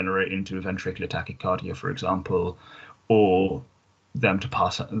can degenerate into ventricular tachycardia, for example, or them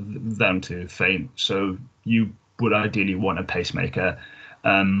to faint. So you would ideally want a pacemaker.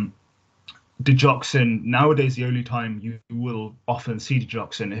 Digoxin, nowadays the only time you will often see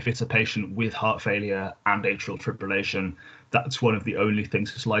digoxin if it's a patient with heart failure and atrial fibrillation. That's one of the only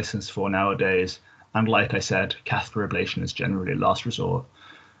things it's licensed for nowadays. And like I said, catheter ablation is generally last resort.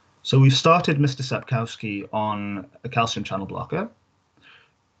 So we've started Mr. Sapkowski on a calcium channel blocker.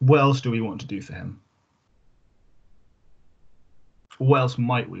 What else do we want to do for him? What else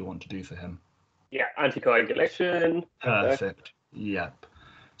might we want to do for him? Yeah, anticoagulation. Perfect. Yep.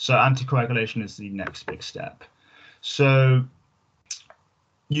 So anticoagulation is the next big step. So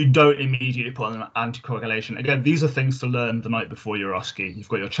you don't immediately put on anticoagulation. Again, these are things to learn the night before your OSCE. You've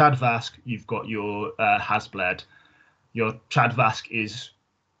got your CHAD-VASc, you've got your HAS-BLED. Your CHAD-VASc is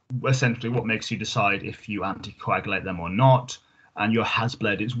essentially what makes you decide if you anticoagulate them or not. And your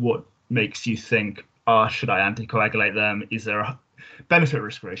HAS-BLED is what makes you think, should I anticoagulate them? Is there a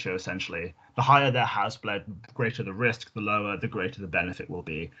benefit-risk ratio, essentially? The higher their HAS-BLED, the greater the risk, the lower, the greater the benefit will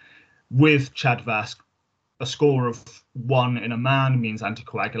be. With CHAD-VASc, a score of 1 in a man means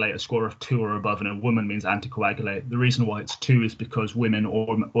anticoagulate. A score of 2 or above in a woman means anticoagulate. The reason why it's 2 is because women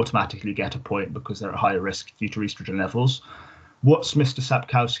automatically get a point because they're at higher risk due to estrogen levels. What's Mr.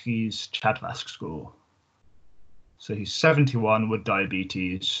 Sapkowski's CHAD-VASc score? So he's 71 with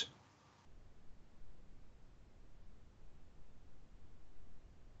diabetes.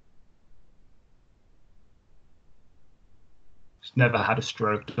 He's never had a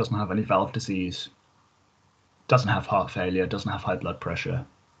stroke, doesn't have any valve disease, doesn't have heart failure, doesn't have high blood pressure.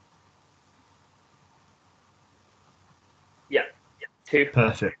 Yeah, 2.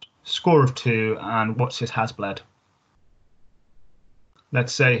 Perfect. Score of 2, and what's his HAS-BLED?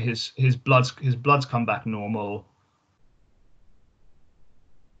 Let's say his blood's come back normal.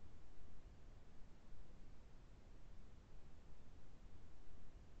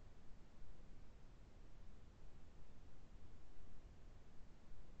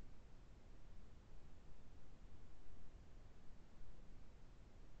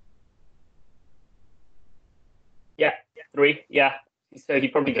 Yeah, 3. Yeah. So he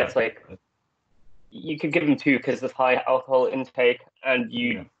probably gets you could give him 2 because of high alcohol intake, and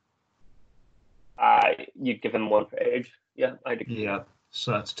you'd give him 1 for age. Yeah, I'd agree. Yeah.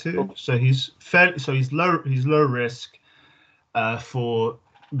 So that's 2. Cool. So he's low risk for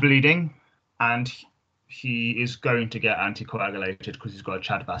bleeding, and he is going to get anticoagulated because he's got a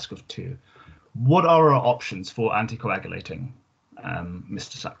CHA2DS2-VASc of 2. What are our options for anticoagulating,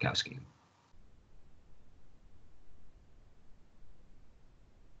 Mr. Sapkowski?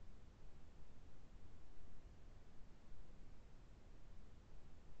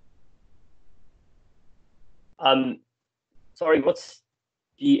 Sorry, what's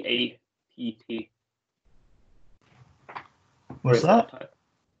DAPT? What's that?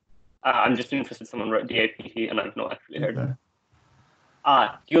 I'm just interested. Someone wrote DAPT, and I've not actually heard it.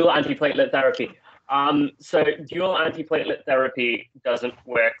 Dual antiplatelet therapy. So dual antiplatelet therapy doesn't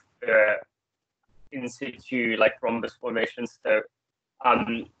work for in situ like thrombus formations. So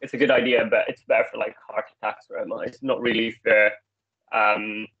it's a good idea, but it's better for like heart attacks or MIs, not really for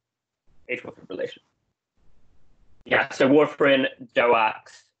atrial fibrillation. Yeah, so warfarin,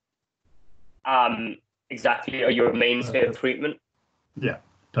 DOACs, exactly are your mainstay of treatment. Yeah,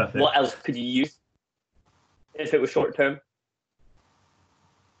 perfect. What else could you use if it was short term?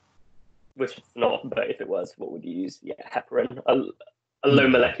 Which it's not, but if it was, what would you use? Yeah, heparin, a low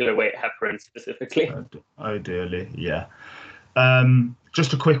molecular weight heparin specifically. Ideally, yeah.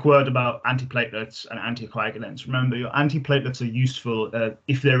 Just a quick word about antiplatelets and anticoagulants. Remember, your antiplatelets are useful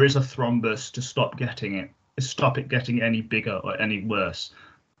if there is a thrombus to stop it getting any bigger or any worse.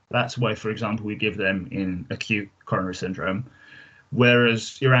 That's why, for example, we give them in acute coronary syndrome.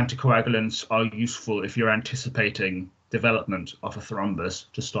 Whereas your anticoagulants are useful if you're anticipating development of a thrombus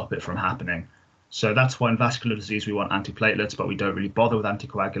to stop it from happening. So that's why in vascular disease we want antiplatelets, but we don't really bother with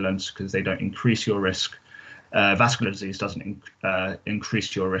anticoagulants because they don't increase your risk. Vascular disease doesn't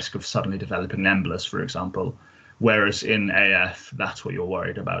increase your risk of suddenly developing an embolus, for example. Whereas in AF, that's what you're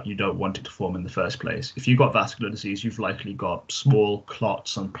worried about. You don't want it to form in the first place. If you've got vascular disease, you've likely got small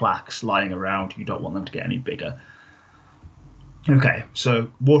clots and plaques lying around. You don't want them to get any bigger. Okay, so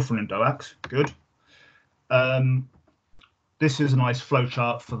warfarin and DOACs, good. This is a nice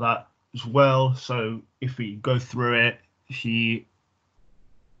flowchart for that as well. So if we go through it, he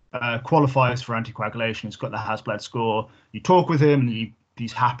qualifies for anticoagulation. He's got the HAS-BLED score. You talk with him, and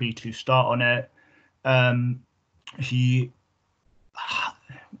he's happy to start on it.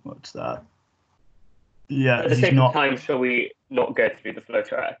 What's that? Yeah, at the same time, shall we not go through the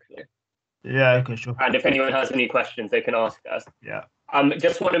flowchart actually? Yeah, okay, sure. And if anyone has any questions, they can ask us. Yeah.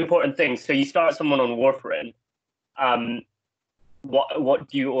 Just one important thing. So you start someone on warfarin. What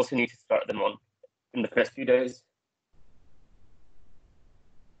do you also need to start them on in the first few days?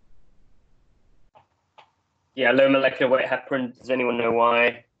 Yeah, low molecular weight heparin. Does anyone know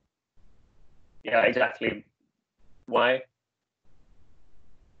why? Yeah, exactly. Why?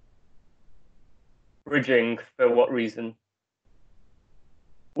 Bridging, for what reason?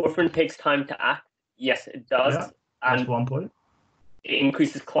 Warfarin takes time to act. Yes, it does. Yeah, that's 1 point. It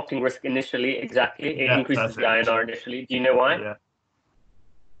increases clotting risk initially. Exactly. It increases the INR initially. Do you know why? Yeah.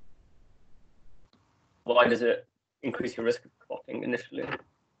 Why does it increase your risk of clotting initially?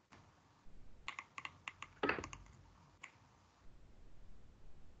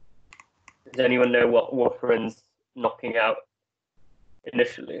 Does anyone know what warfarin's knocking out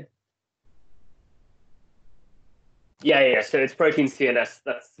initially? Yeah. So it's protein CNS.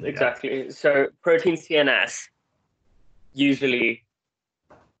 That's exactly. So protein CNS usually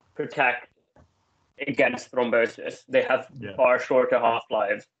protect against thrombosis. They have far shorter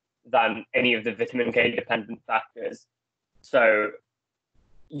half-lives than any of the vitamin K dependent factors. So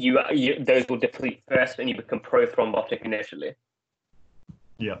those will deplete first, and you become prothrombotic initially.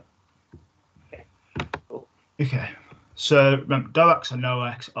 Yeah. Okay. Cool. Okay. So remember, DOACs and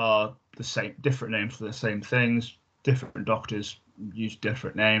NOACs are the same, different names for the same things. Different doctors use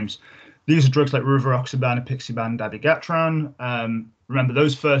different names. These are drugs like rivaroxaban, apixaban, dabigatran. Remember,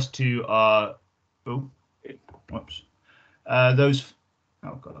 those first two are.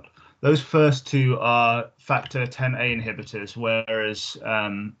 Those first two are factor 10A inhibitors, whereas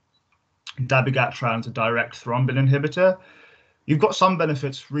dabigatran is a direct thrombin inhibitor. You've got some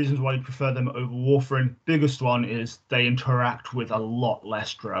benefits, reasons why you prefer them over warfarin. Biggest one is they interact with a lot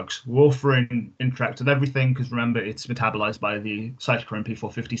less drugs. Warfarin interacts with everything because remember, it's metabolized by the cytochrome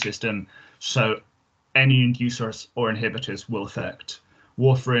P450 system. So any inducers or inhibitors will affect.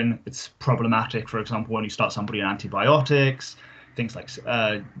 Warfarin, it's problematic, for example, when you start somebody on antibiotics, things like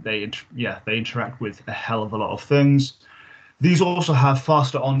they interact with a hell of a lot of things. These also have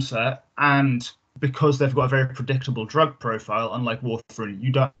faster onset, and because they've got a very predictable drug profile, unlike warfarin,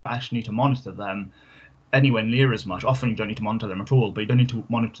 you don't actually need to monitor them anywhere near as much. Often you don't need to monitor them at all, but you don't need to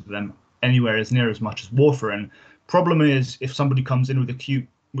monitor them anywhere as near as much as warfarin, Problem is, if somebody comes in with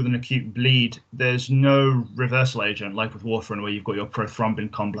an acute bleed, there's no reversal agent like with warfarin, where you've got your prothrombin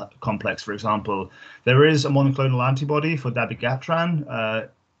complex, for example. There is a monoclonal antibody for dabigatran,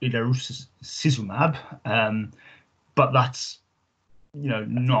 idarucizumab, but that's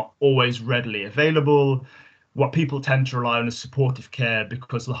not always readily available. What people tend to rely on is supportive care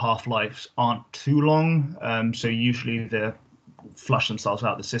because the half-lives aren't too long, so usually they flush themselves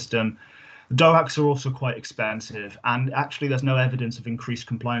out of the system. DOACs are also quite expensive, and actually there's no evidence of increased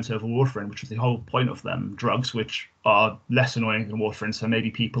compliance over warfarin, which is the whole point of them. Drugs which are less annoying than warfarin, so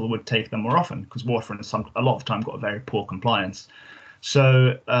maybe people would take them more often, because warfarin has a lot of time got a very poor compliance.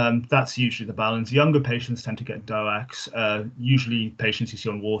 So that's usually the balance. Younger patients tend to get DOACs. Usually patients you see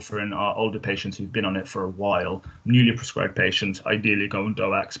on warfarin are older patients who've been on it for a while. Newly prescribed patients ideally go on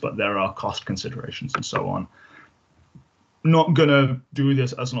DOACs, but there are cost considerations and so on. Not going to do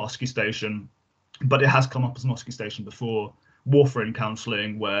this as an OSCE station, but it has come up as an OSCE station before. Warfarin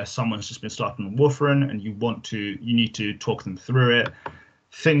counselling, where someone's just been starting on warfarin and you need to talk them through it.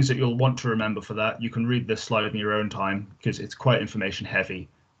 Things that you'll want to remember for that, you can read this slide in your own time because it's quite information heavy,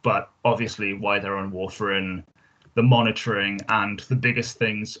 but obviously why they're on warfarin, the monitoring, and the biggest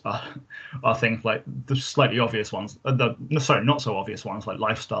things are things like the slightly obvious ones, not so obvious ones, like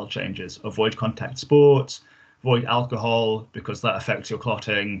lifestyle changes. Avoid contact sports, avoid alcohol because that affects your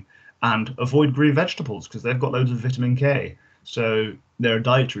clotting, and avoid green vegetables because they've got loads of vitamin K. So there are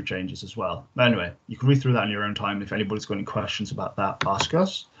dietary changes as well. Anyway, you can read through that in your own time. If anybody's got any questions about that, ask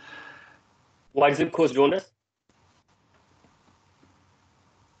us. Why does it cause jaundice?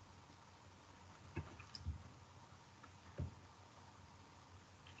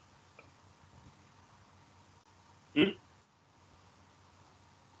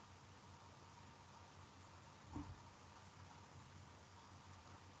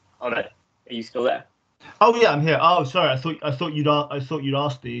 Ahmed, are you still there? Oh yeah, I'm here. Oh, sorry. I thought you'd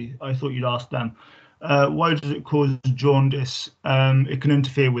asked them. Why does it cause jaundice? It can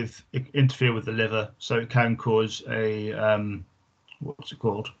interfere with the liver, so it can cause a what's it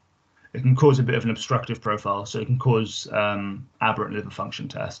called? It can cause a bit of an obstructive profile, so it can cause aberrant liver function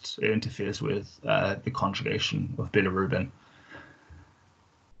tests. It interferes with the conjugation of bilirubin.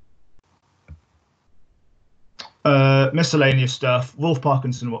 Miscellaneous stuff, Wolff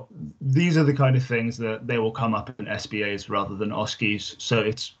Parkinson, these are the kind of things that they will come up in SBAs rather than OSCEs. So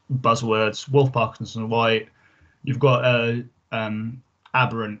it's buzzwords. Wolff Parkinson White, you've got a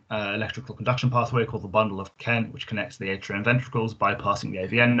aberrant electrical conduction pathway called the bundle of Kent, which connects the atria and ventricles bypassing the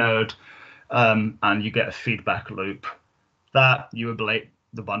AVN node, and you get a feedback loop. That you ablate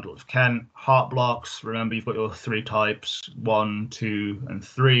the bundle of Kent. Heart blocks, remember you've got your three types, 1, 2, and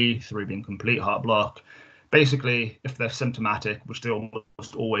 3, 3 being complete heart block. Basically, if they're symptomatic, which they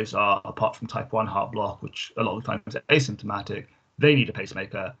almost always are, apart from type 1 heart block, which a lot of the time is asymptomatic, they need a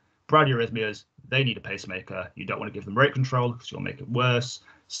pacemaker. Bradyarrhythmias, they need a pacemaker. You don't want to give them rate control because you'll make it worse.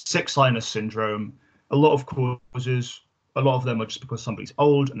 Sick sinus syndrome, a lot of causes, a lot of them are just because somebody's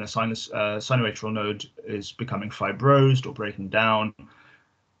old and their sinuatrial node is becoming fibrosed or breaking down.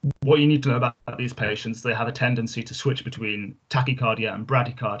 What you need to know about these patients, they have a tendency to switch between tachycardia and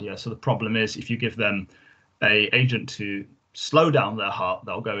bradycardia. So the problem is if you give them an agent to slow down their heart,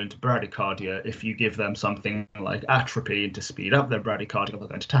 they'll go into bradycardia. If you give them something like atropine to speed up their bradycardia, they'll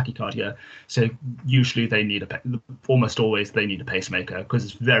go into tachycardia. So usually they need almost always they need a pacemaker because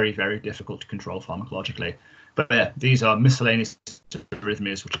it's very, very difficult to control pharmacologically. But yeah, these are miscellaneous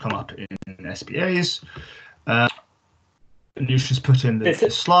arrhythmias which come up in SBAs. Nush's put in the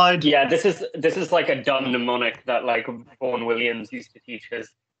slide. Yeah, this is like a dumb mnemonic that like Vaughan Williams used to teach his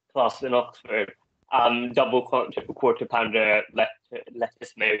class in Oxford. Double quarter pounder,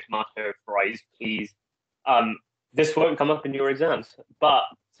 lettuce, mayo, tomato, fries, please. This won't come up in your exams, but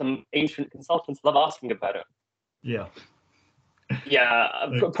some ancient consultants love asking about it. Yeah. Yeah,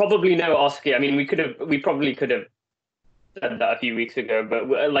 probably no OSCE. I mean, we probably could have said that a few weeks ago,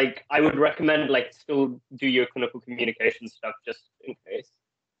 but like I would recommend like still do your clinical communication stuff just in case.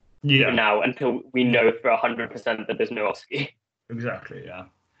 Yeah. For now, until we know for 100% that there's no OSCE. Exactly. Yeah.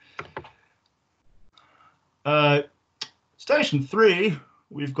 Station 3,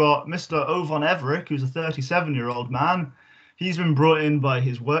 we've got Mr. Ovan Everick, who's a 37-year-old man. He's been brought in by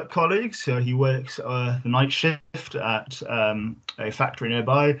his work colleagues. So he works the night shift at a factory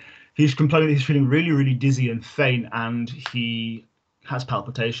nearby. He's complaining he's feeling really, really dizzy and faint, and he has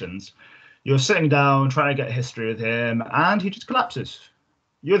palpitations. You're sitting down, trying to get a history with him, and he just collapses.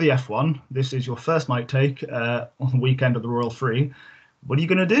 You're the F1. This is your first night take on the weekend of the Royal Free. What are you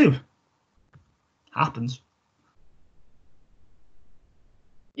going to do? Happens.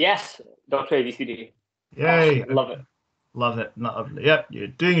 Yes, Dr. ABCD. Yay! Love it. Love it. Lovely. Yep, you're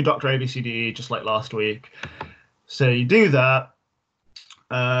doing your Dr. ABCDE just like last week. So you do that.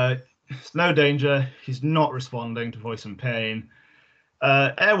 It's no danger. He's not responding to voice and pain.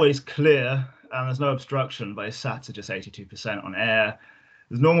 Airway's clear and there's no obstruction, but his SATs are just 82% on air.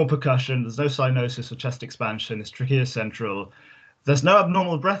 There's normal percussion. There's no cyanosis or chest expansion. His trachea is central. There's no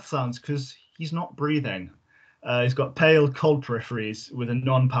abnormal breath sounds because he's not breathing. He's got pale, cold peripheries with a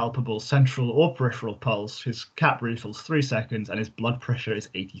non-palpable central or peripheral pulse. His cap refills 3 seconds and his blood pressure is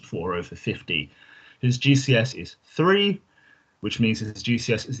 84/50. His GCS is 3, which means his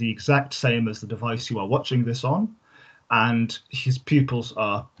GCS is the exact same as the device you are watching this on. And his pupils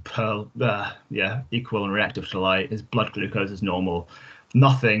are equal and reactive to light. His blood glucose is normal.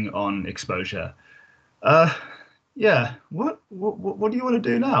 Nothing on exposure. Yeah. What do you want to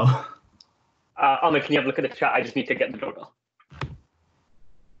do now? Ahmed, can you have a look at the chat? I just need to get the doorbell.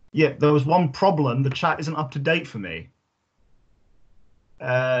 Yeah, there was one problem. The chat isn't up to date for me.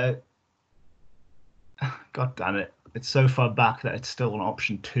 God damn it. It's so far back that it's still on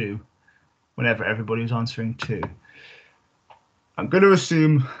option 2 whenever everybody was answering 2. I'm going to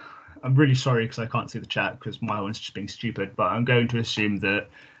assume, I'm really sorry because I can't see the chat because my one's just being stupid, but I'm going to assume that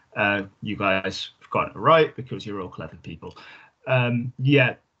you guys have got it right because you're all clever people.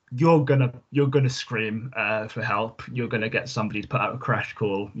 Yeah, you're gonna scream for help. You're gonna get somebody to put out a crash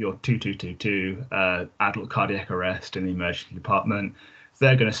call. You're 2222, adult cardiac arrest in the emergency department.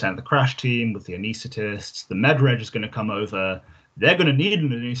 They're going to send the crash team with the anaesthetists. The med reg is going to come over. They're going to need an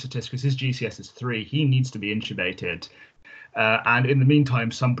anaesthetist because his GCS is 3. He needs to be intubated. And in the meantime,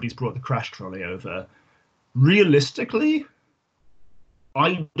 somebody's brought the crash trolley over. Realistically,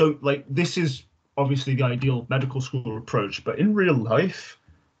 I don't like, this is obviously the ideal medical school approach, but in real life,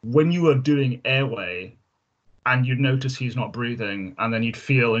 when you are doing airway and you'd notice he's not breathing and then you'd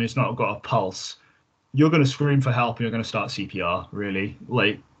feel and he's not got a pulse, you're going to scream for help and you're going to start CPR, really.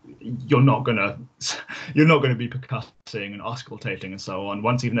 Like, you're not going to be percussing and auscultating and so on.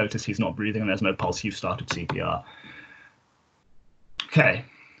 Once you've noticed he's not breathing and there's no pulse, you've started CPR. Okay,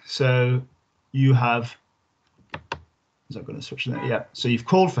 so you have, is that going to switch there? Yeah, so you've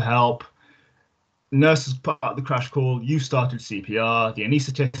called for help. Nurse has put out the crash call. You started CPR. The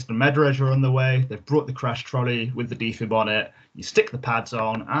anaesthetist and med reg are on the way. They've brought the crash trolley with the defib on it. You stick the pads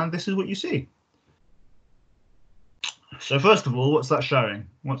on, and this is what you see. So first of all, what's that showing?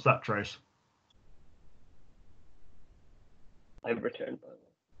 What's that trace? I've returned.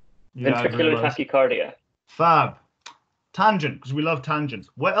 Ventricular tachycardia. Fab. Tangent, because we love tangents.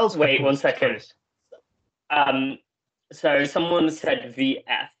 What else? Wait, 1 second. So someone said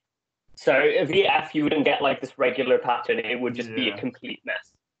VF. So VF, you wouldn't get like this regular pattern. It would just be a complete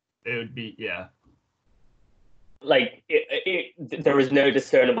mess. It would be, yeah. Like there is no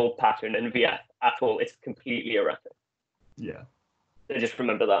discernible pattern in VF at all. It's completely erratic. Yeah. So just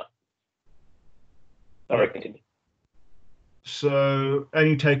remember that. Sorry, continue. So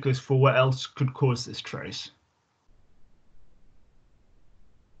any takers for what else could cause this trace?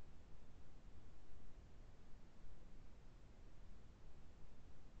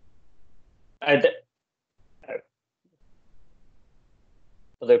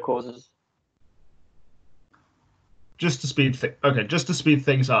 Other causes? Just to speed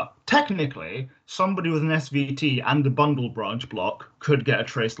things up. Technically, somebody with an SVT and a bundle branch block could get a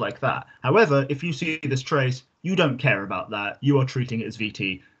trace like that. However, if you see this trace, you don't care about that. You are treating it as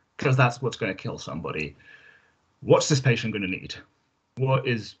VT because that's what's going to kill somebody. What's this patient going to need? What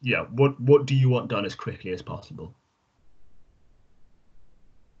do you want done as quickly as possible?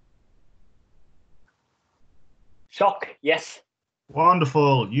 Shock, yes.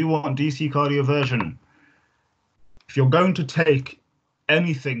 Wonderful. You want DC cardioversion. If you're going to take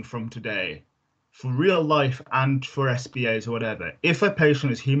anything from today, for real life and for SBAs or whatever, if a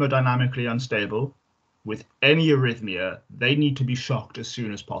patient is hemodynamically unstable with any arrhythmia, they need to be shocked as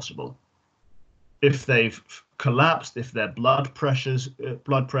soon as possible. If they've collapsed, if their blood pressure's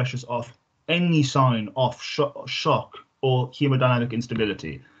off, any sign of shock or hemodynamic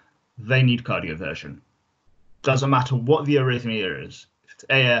instability, they need cardioversion. Doesn't matter what the arrhythmia is. If it's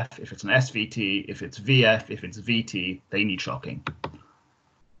AF, if it's an SVT, if it's VF, if it's VT, they need shocking.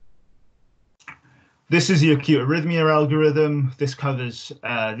 This is the acute arrhythmia algorithm. This covers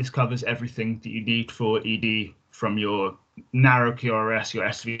everything that you need for ED, from your narrow QRS, your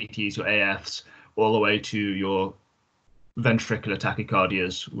SVTs, your AFs, all the way to your ventricular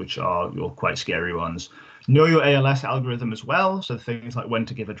tachycardias, which are your quite scary ones. Know your ALS algorithm as well, so things like when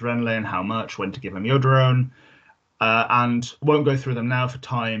to give adrenaline, how much, when to give amiodarone, and won't go through them now for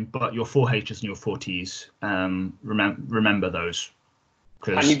time, but your 4Hs and your 4Ts, remember those.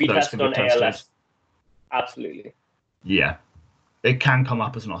 Can you be tested on ALS? Absolutely. Yeah, it can come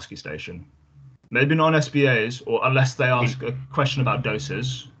up as an OSCE station. Maybe not on SBAs, or unless they ask a question about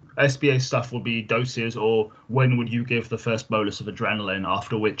doses. SBA stuff will be doses, or when would you give the first bolus of adrenaline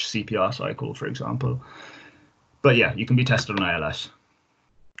after which CPR cycle, for example. But yeah, you can be tested on ALS.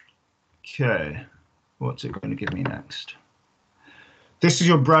 Okay, what's it going to give me next? This is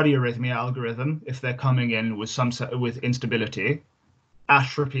your bradyarrhythmia algorithm. If they're coming in with with instability,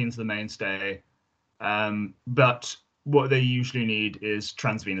 atropine's the mainstay, but what they usually need is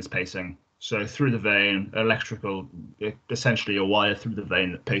transvenous pacing. So through the vein, electrical, essentially a wire through the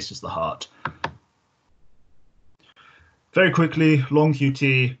vein that paces the heart. Very quickly, long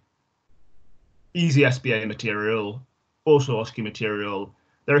QT, easy SBA material, also OSCE material.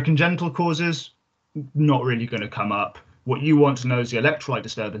 There are congenital causes, not really going to come up. What you want to know is the electrolyte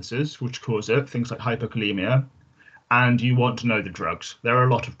disturbances, which cause it, things like hypokalemia, and you want to know the drugs. There are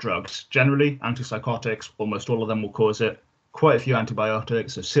a lot of drugs. Generally, antipsychotics, almost all of them will cause it. Quite a few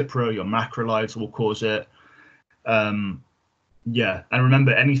antibiotics, so Cipro, your macrolides will cause it. Yeah, and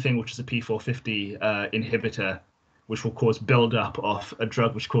remember anything which is a P450 inhibitor, which will cause buildup of a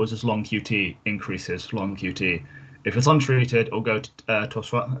drug which causes long QT, increases long QT. If it's untreated, it'll go to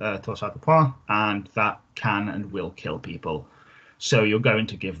torsades, and that can and will kill people. So you're going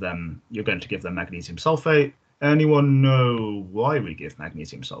to give them magnesium sulfate. Anyone know why we give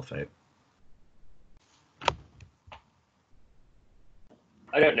magnesium sulfate?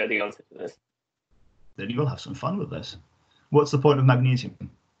 I don't know the answer to this. Then you will have some fun with this. What's the point of magnesium?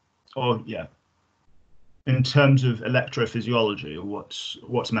 Oh, yeah. In terms of electrophysiology,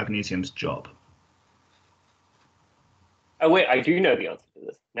 what's magnesium's job? Oh, wait, I do know the answer to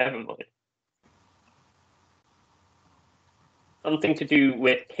this. Never mind. Something to do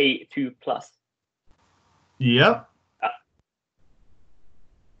with K2+. Yep.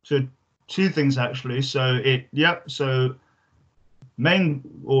 So two things, actually. So main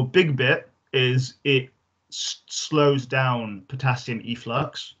or big bit is it slows down potassium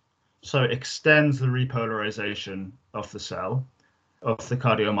efflux, so it extends the repolarization of the cell, of the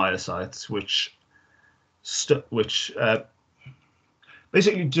cardiomyocytes, which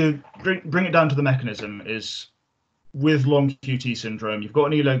basically, to bring it down to the mechanism, is with long QT syndrome, you've got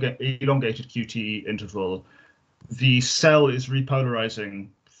an elongated QT interval. The cell is repolarizing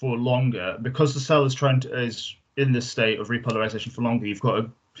for longer because the cell is in this state of repolarization for longer. You've got a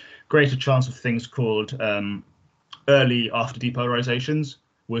greater chance of things called early after depolarizations,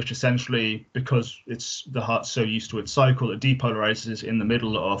 which essentially, because the heart's so used to its cycle, it depolarizes in the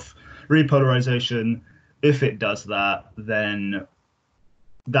middle of repolarization. If it does that, then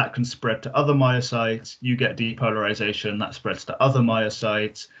that can spread to other myocytes. You get depolarization, that spreads to other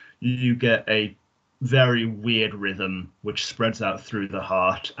myocytes. You get a very weird rhythm which spreads out through the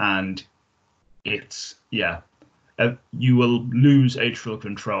heart, and you will lose atrial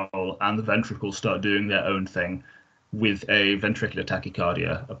control and the ventricles start doing their own thing with a ventricular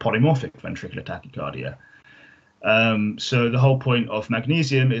tachycardia, a polymorphic ventricular tachycardia. So the whole point of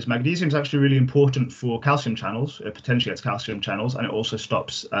magnesium is actually really important for calcium channels. It potentiates calcium channels, and it also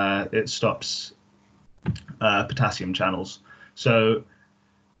stops potassium channels. So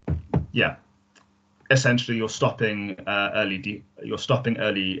yeah, essentially you're stopping early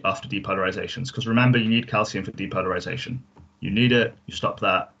after depolarizations, because remember, you need calcium for depolarization. You need it, you stop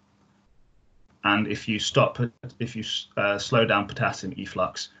that. And if you slow down potassium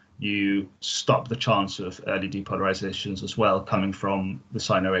efflux, you stop the chance of early depolarizations as well, coming from the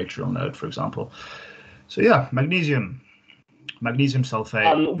sinoatrial node, for example. So yeah, magnesium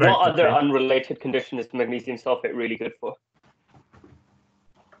sulfate. What other unrelated condition is magnesium sulfate really good for?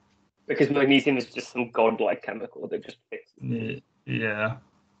 Because magnesium is just some godlike chemical that just fixes. Yeah.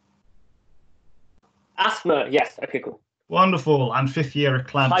 Asthma, yes. Okay, cool. Wonderful. And fifth year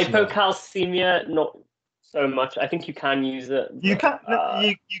eclampsia. Hypocalcemia, not so much. I think you can use it. But,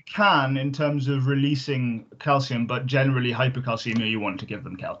 you can in terms of releasing calcium, but generally hypocalcemia, you want to give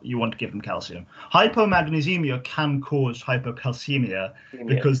them calcium. Hypomagnesemia can cause hypocalcemia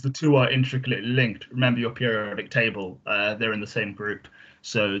because the two are intricately linked. Remember your periodic table; they're in the same group.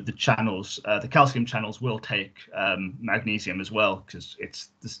 So the channels, the calcium channels, will take magnesium as well, because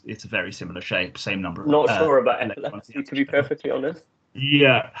it's a very similar shape, same number. Not sure about epilepsy, to be perfectly honest.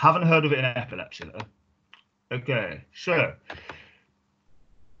 Yeah, haven't heard of it in epilepsy though. Okay, so,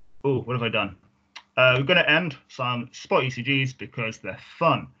 what have I done? We're going to end some spot ECGs because they're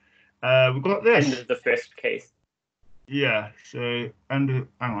fun. We've got this. End of the first case. Yeah. So, hang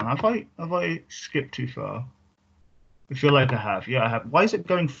on. Have I skipped too far? I feel like I have. Yeah, I have. Why is it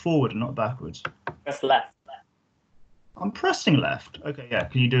going forward and not backwards? Press left. I'm pressing left. Okay. Yeah.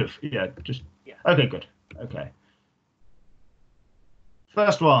 Can you do it? Yeah. Just. Yeah. Okay. Good. Okay.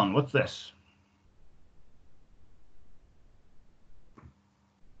 First one, what's this?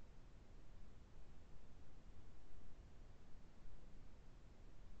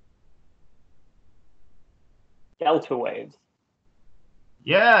 Delta waves.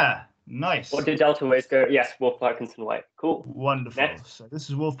 Yeah, nice. What did delta waves go? Yes, Wolf Parkinson White. Cool. Wonderful. Next. So this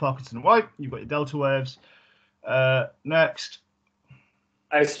is Wolf Parkinson White. You've got your delta waves. Next.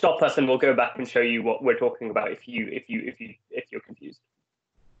 I stop us and we'll go back and show you what we're talking about if you're confused.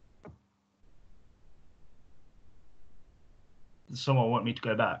 Does someone want me to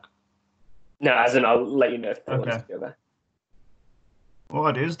go back? No, as in I'll let you know if they want Okay. to go back.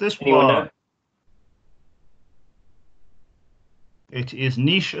 What is this Anyone one? know? It is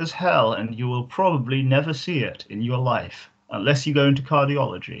niche as hell, and you will probably never see it in your life unless you go into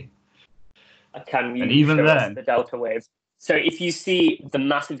cardiology. Can you And even show us then, the delta waves? So if you see the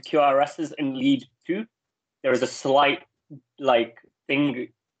massive QRSs in lead 2, there is a slight like thing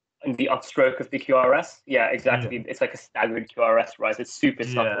in the upstroke of the QRS. Yeah, exactly. yeah, It's like a staggered QRS rise. It's super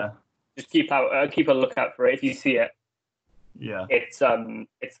subtle. yeah, Just keep a lookout for it. If you see it, yeah. it's going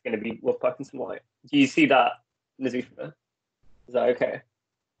to be Wolf Parkinson White. Do you see that, Nazifa? Is that okay?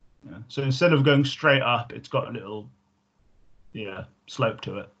 Yeah. So instead of going straight up, it's got a little, slope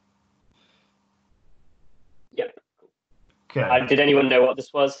to it. Yep. Okay. Did anyone know what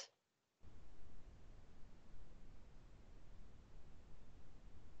this was?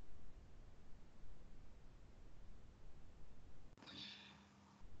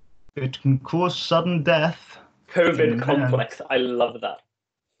 It can cause sudden death. COVID complex. I love that.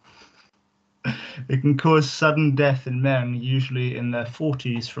 It can cause sudden death in men, usually in their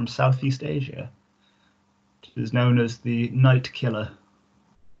 40s, from Southeast Asia. It is known as the night killer.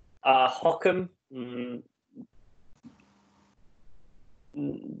 Hockham.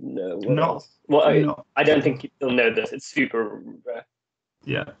 No, what else? Well, I don't think you'll know this. It's super rare.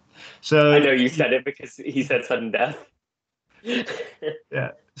 Yeah. So I know you said it because he said sudden death.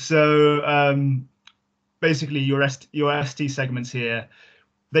 Yeah. So basically, your ST segments here,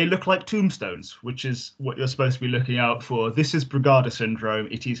 they look like tombstones, which is what you're supposed to be looking out for. This is Brugada syndrome.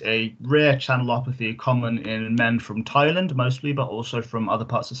 It is a rare channelopathy common in men from Thailand mostly, but also from other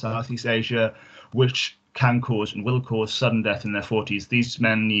parts of Southeast Asia, which can cause and will cause sudden death in their 40s. These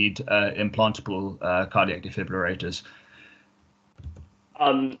men need implantable cardiac defibrillators.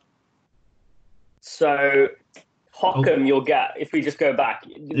 So Hockham, you'll get, if we just go back,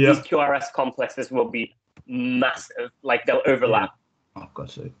 these QRS complexes will be massive, like they'll overlap. Yeah. Oh,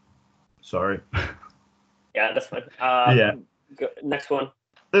 God's sake. Sorry. Yeah, that's fine. Yeah. Next one.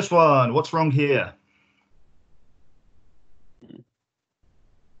 This one, what's wrong here?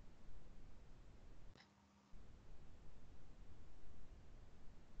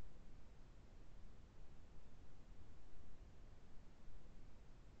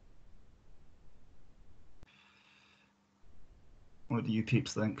 What do you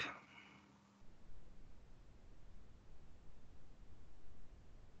peeps think?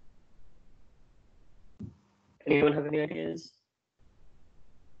 Anyone have any ideas?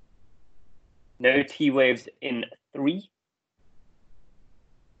 No T waves in 3.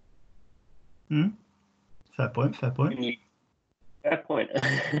 Fair point. Fair point. Fair point.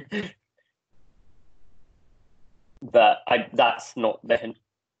 But that's not the hint.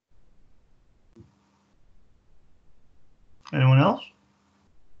 Anyone else?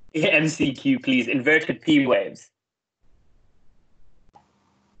 MCQ, please. Inverted P waves.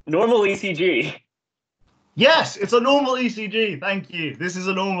 Normal ECG. Yes, it's a normal ECG. Thank you. This is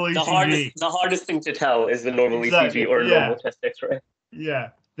a normal ECG. The hardest thing to tell is the normal ECG or a normal chest X-ray. Yeah,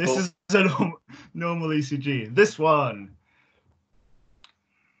 this is a normal ECG. This one.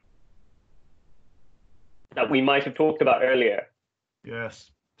 That we might have talked about earlier.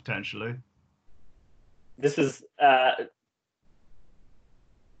 Yes, potentially. This is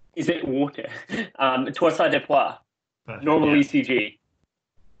it water? Torsade de Poix. Normal ECG.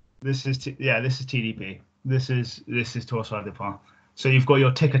 This is TDP. This is Torsade de Poix. So you've got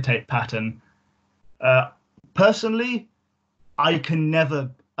your ticker tape pattern. Personally, I can never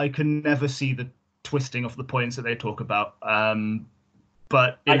see the twisting of the points that they talk about.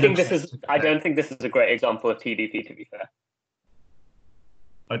 But I don't think this is a great example of TDP, to be fair.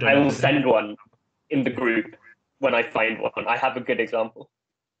 I will send one in the group when I find one. I have a good example.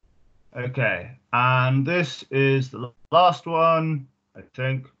 Okay, and this is the last one, I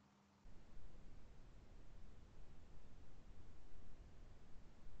think.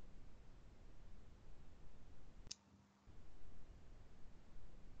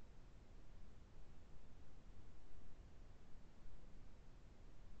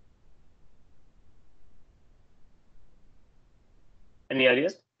 Any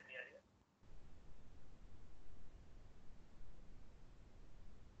ideas?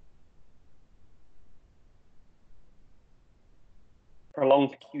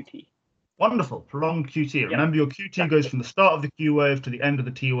 Prolonged QT. Wonderful. Prolonged QT. Remember, your QT goes from the start of the Q wave to the end of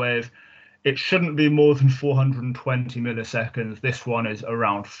the T wave. It shouldn't be more than 420 milliseconds. This one is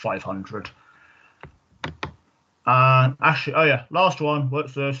around 500. Actually, oh yeah, last one.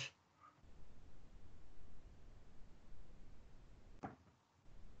 What's this?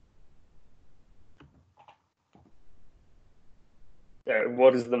 So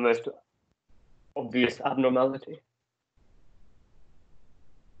what is the most obvious abnormality?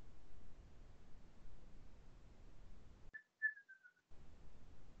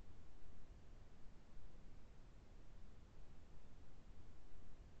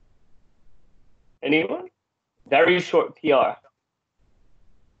 Anyone? Very short PR.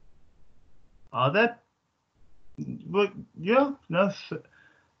 Are there? But yeah, no.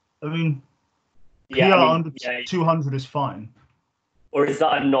 I mean, PR under 200 is fine. Or is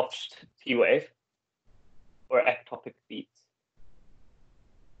that a notched T wave? Or ectopic beats?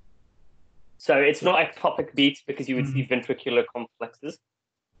 So it's not ectopic beats because you would see ventricular complexes.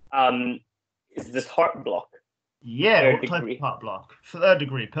 Is this heart block? Yeah, what type of heart block? Third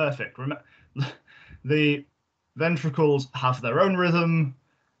degree, perfect. The ventricles have their own rhythm,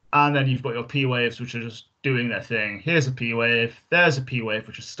 and then you've got your P waves, which are just doing their thing. Here's a P wave, there's a P wave,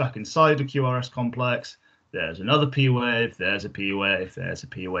 which is stuck inside the QRS complex. There's another P wave, there's a P wave, there's a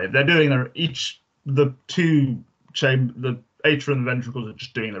P wave. They're doing the atrium and the ventricles are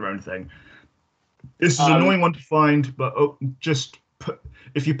just doing their own thing. This is an annoying one to find, but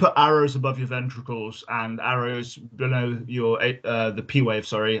if you put arrows above your ventricles and arrows below your the P wave,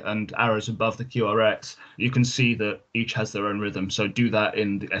 and arrows above the QRX, you can see that each has their own rhythm. So do that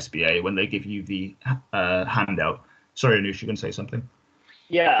in the SBA when they give you the handout. Sorry, Anush, you can say something.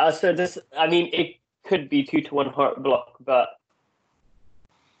 Yeah, so this, I mean, it could be 2-to-1 heart block, but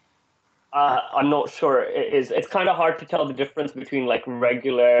I'm not sure it is. It's kind of hard to tell the difference between like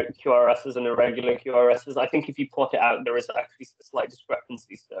regular QRSs and irregular QRSs. I think if you plot it out, there is actually a slight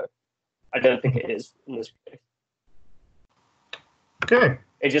discrepancy. So I don't think it is in this case. Okay.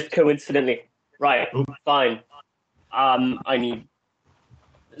 It just coincidentally. Right. Oops. Fine. I need.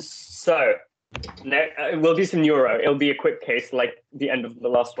 So we'll do some neuro. It'll be a quick case like the end of the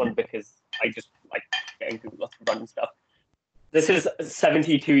last one because I just like getting through lots of random stuff. This is a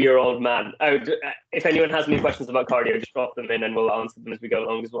 72-year-old man. Oh, if anyone has any questions about cardio, just drop them in and we'll answer them as we go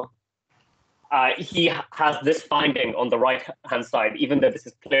along as well. He has this finding on the right-hand side, even though this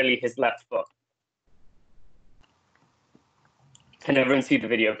is clearly his left foot. Can everyone see the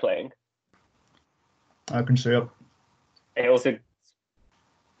video playing? I can see it. It also...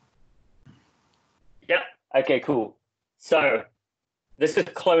 Yeah, okay, cool. So, this is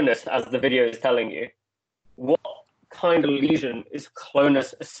clonus, as the video is telling you. What kind of lesion is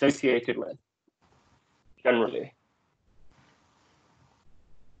clonus associated with generally?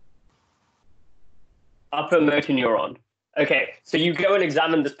 Upper motor neuron. Okay, so you go and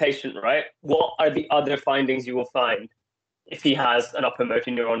examine this patient, right? What are the other findings you will find if he has an upper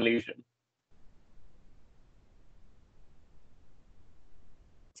motor neuron lesion?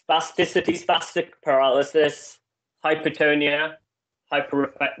 Spasticity, spastic paralysis, hypertonia,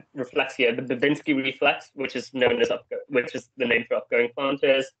 hyperreflexia, the Babinski reflex, which is known as which is the name for upgoing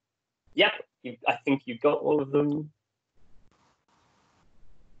planters. Yep, I think you got all of them.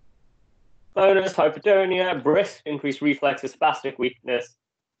 Bonus, hypertonia, brisk, increased reflexes, spastic weakness,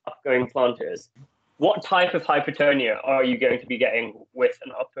 upgoing planters. What type of hypertonia are you going to be getting with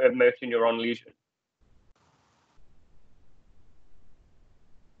an upper motor neuron lesion?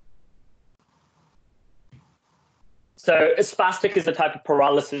 So a spastic is a type of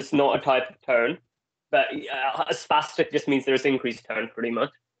paralysis, not a type of tone. But a spastic just means there's increased tone, pretty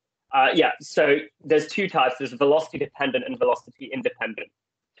much. Yeah, so there's two types. There's velocity-dependent and velocity-independent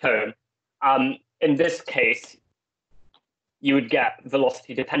tone. In this case, you would get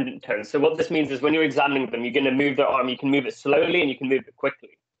velocity-dependent tone. So what this means is when you're examining them, you're going to move their arm. You can move it slowly and you can move it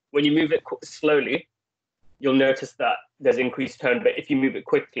quickly. When you move it slowly, you'll notice that there's increased tone. But if you move it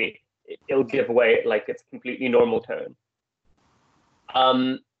quickly, it'll give away like it's completely normal tone.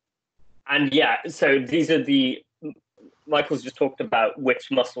 And yeah, so these are Michael's just talked about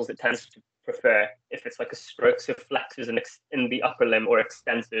which muscles it tends to prefer. If it's like a stroke, so flexors in the upper limb or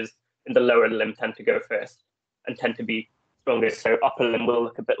extensors in the lower limb tend to go first and tend to be strongest. So upper limb will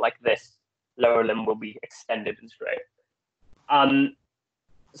look a bit like this. Lower limb will be extended and straight.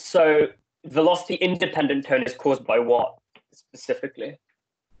 So velocity independent tone is caused by what specifically?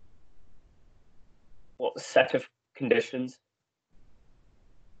 What set of conditions?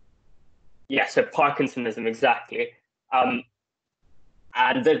 Yeah, so Parkinsonism, exactly.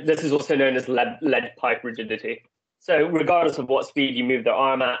 And this is also known as lead pipe rigidity. So regardless of what speed you move the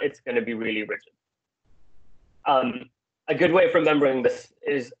arm at, it's going to be really rigid. A good way of remembering this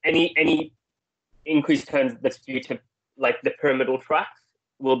is any increased turns that's due to like the pyramidal tracks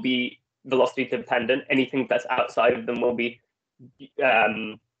will be velocity dependent. Anything that's outside of them will be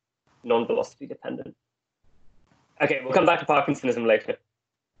non-velocity dependent. Okay, we'll come back to Parkinsonism later.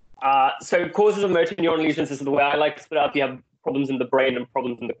 So causes of motor neuron lesions, this is the way I like to split up. You have problems in the brain and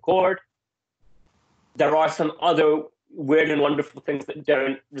problems in the cord. There are some other weird and wonderful things that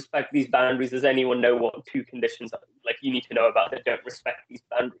don't respect these boundaries. Does anyone know what two conditions are, like you need to know about that don't respect these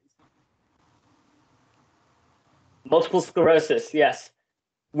boundaries? Multiple sclerosis, yes.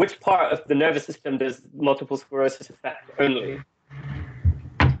 Which part of the nervous system does multiple sclerosis affect only?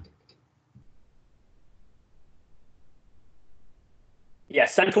 Yeah,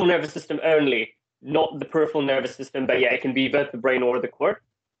 central nervous system only, not the peripheral nervous system, but yeah, it can be both the brain or the cord.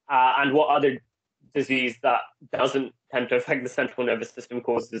 And what other disease that doesn't tend to affect the central nervous system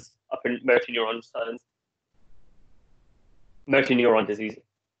causes upper motor neuron signs? Motor neuron disease,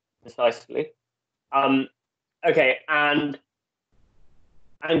 precisely. Okay, and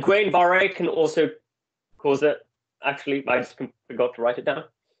Guillain-Barré can also cause it. Actually, I just forgot to write it down.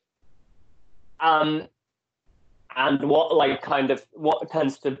 And what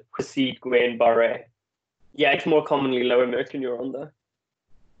tends to precede Guillain-Barré? Yeah, it's more commonly lower motor neuron though.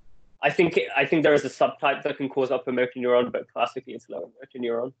 I think there is a subtype that can cause upper motor neuron, but classically it's lower motor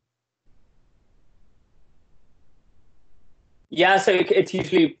neuron. Yeah, so it's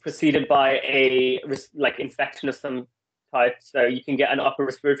usually preceded by a infection of some type. So you can get an upper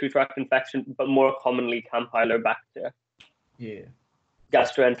respiratory tract infection, but more commonly Campylobacter. Yeah.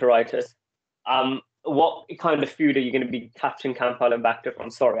 Gastroenteritis. What kind of food are you going to be catching Campylobacter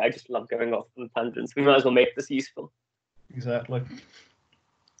from? Sorry, I just love going off on tangents. We might as well make this useful. Exactly.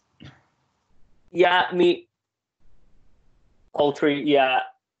 Yeah, meat, poultry, yeah,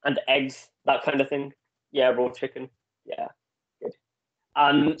 and eggs, that kind of thing. Yeah, raw chicken. Yeah,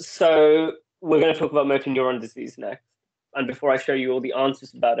 good. So we're going to talk about motor neuron disease next. And before I show you all the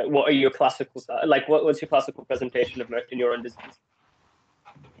answers about it, what are your classical, what's your classical presentation of motor neuron disease?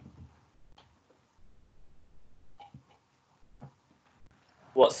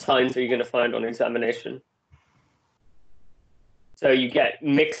 What signs are you going to find on examination? So you get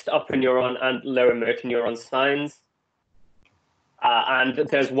mixed upper neuron and lower motor neuron signs. And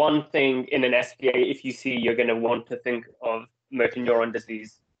there's one thing in an SPA, if you see, you're going to want to think of motor neuron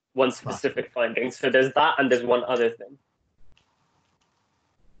disease, one specific finding. So there's that, and there's one other thing.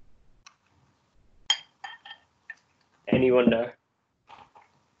 Anyone know?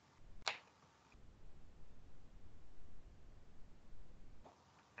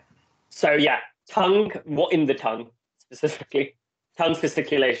 So yeah, tongue, what in the tongue specifically? Tongue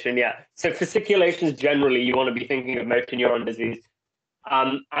fasciculation, yeah. So fasciculations generally, you want to be thinking of motor neuron disease.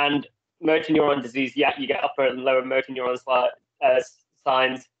 And motor neuron disease, yeah, you get upper and lower motor neuron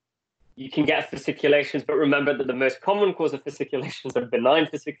signs. You can get fasciculations, but remember that the most common cause of fasciculations are benign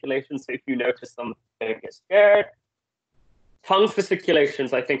fasciculations. So if you notice something, don't get scared. Tongue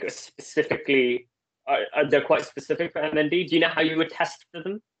fasciculations, I think, are specifically, they're quite specific for MND. Do you know how you would test for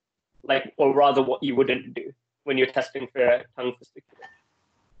them? Or rather what you wouldn't do when you're testing for tongue fasciculation?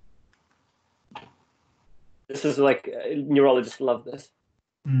 This is neurologists love this.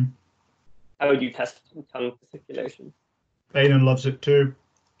 How would you test tongue fasciculation? Baden loves it too.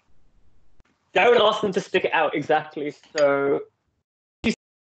 Don't ask them to stick it out, exactly. So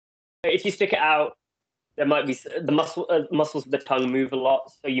if you stick it out, there might be the muscles of the tongue move a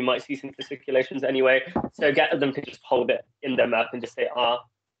lot, so you might see some fasciculations anyway. So get them to just hold it in their mouth and just say,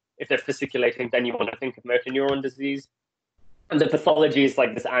 if they're fasciculating, then you want to think of motor neuron disease. And the pathology is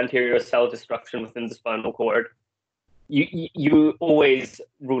like this anterior cell destruction within the spinal cord. You always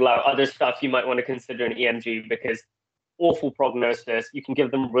rule out other stuff. You might want to consider an EMG because awful prognosis. You can give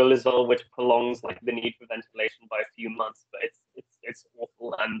them Riluzole, which prolongs the need for ventilation by a few months, but it's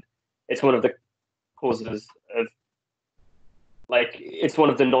awful, and it's one of the causes of it's one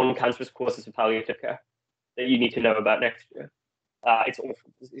of the non-cancerous causes of palliative care that you need to know about next year. It's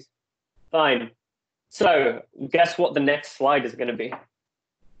awful disease. Fine. So guess what the next slide is going to be?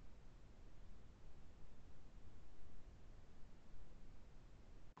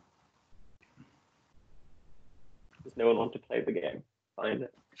 Does no one want to play the game? Fine.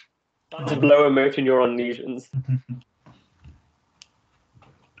 Lower motor neuron lesions.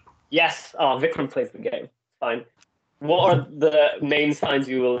 Yes. Vikram plays the game. Fine. What are the main signs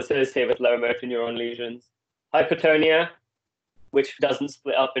you will associate with lower motor neuron lesions? Hypotonia, which doesn't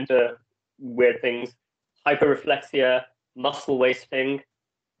split up into weird things. Hyperreflexia, muscle wasting.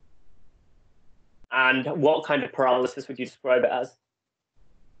 And what kind of paralysis would you describe it as?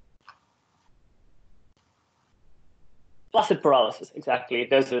 Flaccid paralysis, exactly.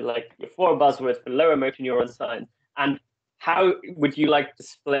 Those are like your four buzzwords for lower motor neuron signs. And how would you like to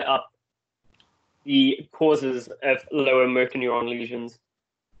split up the causes of lower motor neuron lesions,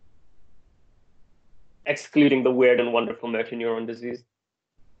 excluding the weird and wonderful motor neuron disease?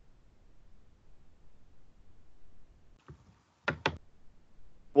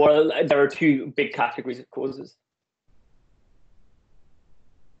 Well, there are two big categories of causes.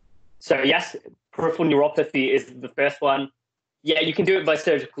 So yes, peripheral neuropathy is the first one. Yeah, you can do it by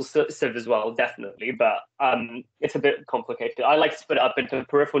surgical sieve as well, definitely, but it's a bit complicated. I like to split it up into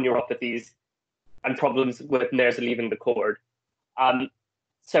peripheral neuropathies and problems with nerves leaving the cord.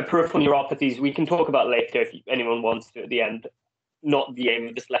 So peripheral neuropathies, we can talk about later if anyone wants to at the end. Not the aim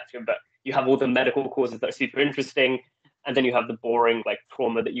of this lecture, but you have all the medical causes that are super interesting, and then you have the boring like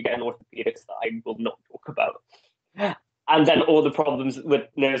trauma that you get in orthopedics that I will not talk about. And then all the problems with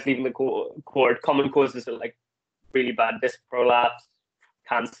nerves leaving the cord. Common causes are like really bad disc prolapse,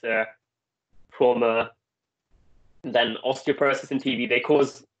 cancer, trauma, then osteoporosis and TB. They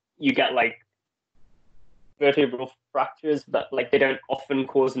cause, you get like vertebral fractures, but like they don't often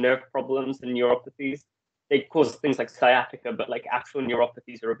cause nerve problems and neuropathies. They cause things like sciatica, but like actual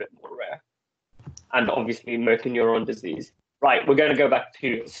neuropathies are a bit more rare. And obviously motor neuron disease. Right, we're going to go back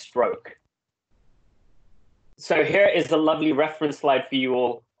to stroke. So here is a lovely reference slide for you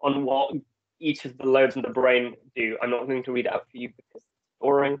all on what each of the lobes in the brain do. I'm not going to read it out for you because it's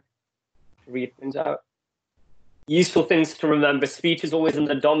boring to read things out. Useful things to remember. Speech is always in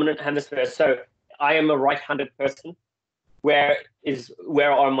the dominant hemisphere. So I am a right-handed person. Where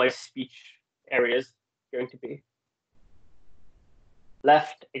are my speech areas going to be?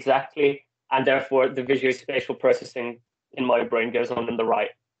 Left, exactly. And therefore the visuospatial processing in my brain goes on in the right.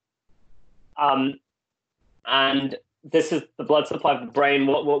 And this is the blood supply of the brain.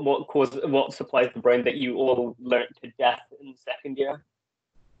 What supplies the brain that you all learnt to death in second year?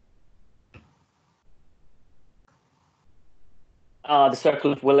 The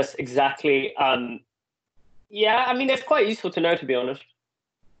circle of Willis, exactly. Yeah, I mean, it's quite useful to know, to be honest.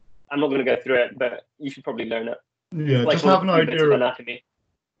 I'm not going to go through it, but you should probably learn it. Yeah, like just have an idea of anatomy.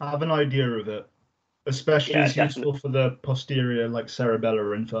 Have an idea of it. Especially it's useful for the posterior, like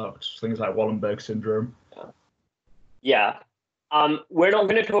cerebellar infarcts, things like Wallenberg syndrome. Yeah. We're not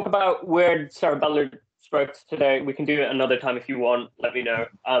going to talk about weird cerebellar strokes today. We can do it another time if you want. Let me know,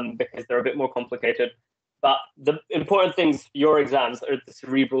 because they're a bit more complicated. But the important things for your exams are the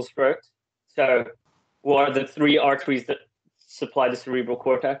cerebral strokes. So what are the three arteries that supply the cerebral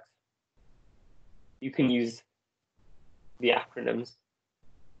cortex? You can use the acronyms.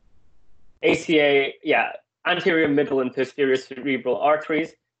 ACA, yeah, anterior, middle, and posterior cerebral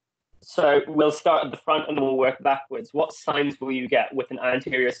arteries. So we'll start at the front and we'll work backwards. What signs will you get with an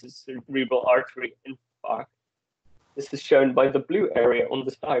anterior cerebral artery infarct? This is shown by the blue area on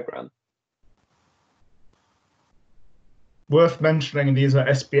this diagram. Worth mentioning, these are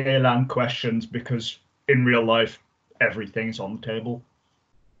SBA land questions because in real life, everything's on the table.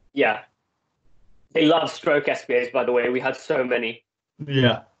 Yeah. They love stroke SBAs, by the way. We had so many.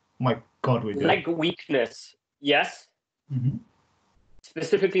 Yeah. My God, we did. Leg weakness, yes. Mm-hmm.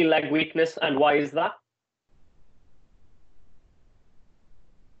 Specifically leg weakness, and why is that?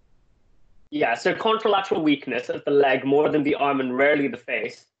 Yeah, so contralateral weakness of the leg more than the arm and rarely the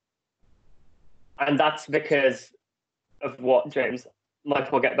face. And that's because of what, James?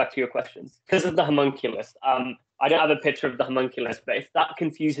 Might well get back to your questions. Because of the homunculus. I don't have a picture of the homunculus, but if that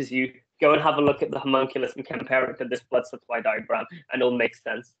confuses you, go and have a look at the homunculus and compare it to this blood supply diagram, and it'll make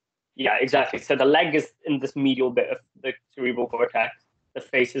sense. Yeah, exactly. So the leg is in this medial bit of the cerebral cortex. The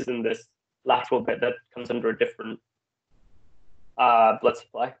face is in this lateral bit that comes under a different blood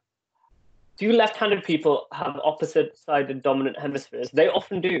supply. Do left-handed people have opposite-sided dominant hemispheres? They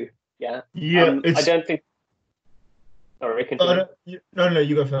often do. Yeah. Yeah. I don't think. Sorry, continue. No,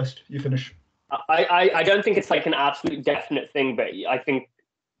 you go first. You finish. I don't think it's like an absolute definite thing, but I think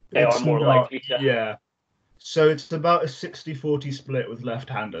they are more likely to. Yeah. So it's about a 60-40 split with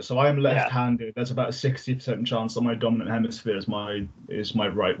left-hander. So I am left-handed. Yeah. There's about a 60% chance that my dominant hemisphere is my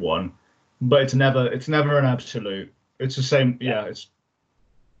right one, but it's never an absolute. It's the same. Yeah.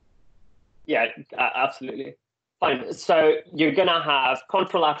 Yeah, absolutely. Fine. So you're gonna have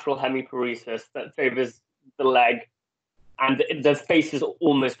contralateral hemiparesis that favors the leg, and the face is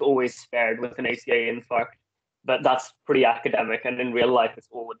almost always spared with an ACA infarct, but that's pretty academic, and in real life it's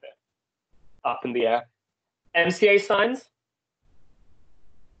all a bit up in the air. MCA signs?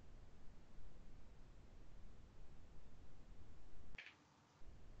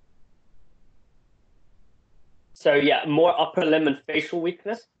 So yeah, more upper limb and facial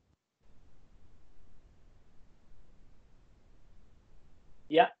weakness.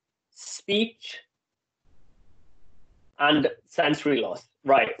 Yeah, speech and sensory loss.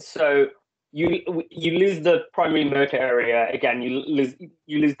 Right. So you lose the primary motor area again. You lose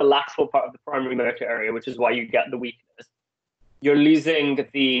the lateral part of the primary motor area, which is why you get the weakness. You're losing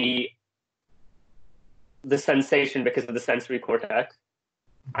the sensation because of the sensory cortex,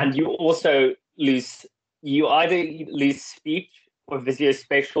 and you also you either lose speech or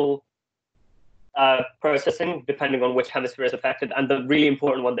visuospatial processing, depending on which hemisphere is affected. And the really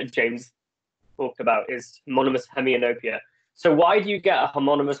important one that James talked about is homonymous hemianopia. So why do you get a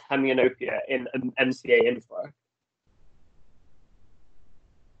homonymous hemianopia in an MCA infarct?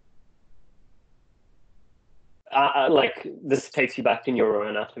 Like, this takes you back to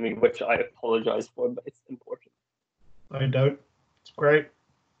neuroanatomy, which I apologize for, but it's important. I don't. It's great.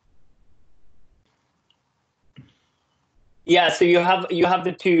 Yeah, so you have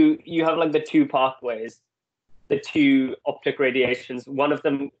the two pathways, the two optic radiations. One of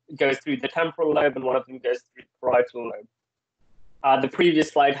them goes through the temporal lobe, and one of them goes through the parietal lobe. The previous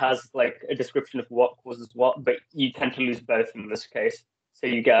slide has like a description of what causes what, but you tend to lose both in this case. So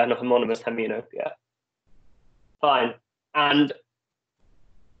you get an homonymous hemianopia. Fine. And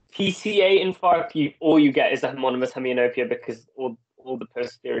PCA infarct, you get is a homonymous hemianopia because all the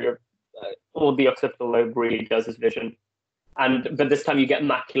posterior, all the occipital lobe really does is vision. But this time you get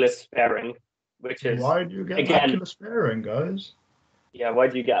macular sparing, which is, why do you get again, macular sparing, guys? Yeah, why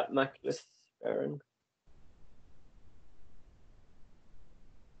do you get macular sparing?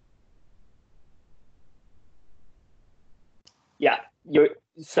 Yeah,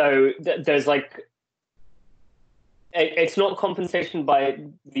 there's like, it's not compensation by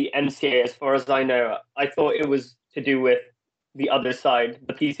the MCA as far as I know. I thought it was to do with the other side,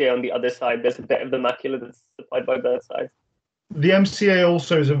 the PCA on the other side. There's a bit of the macula that's supplied by both sides. The MCA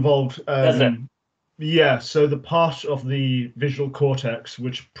also is involved. Does it? Yeah, so the part of the visual cortex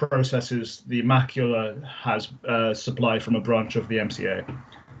which processes the macula has supply from a branch of the MCA.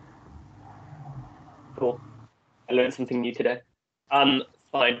 Cool. I learned something new today.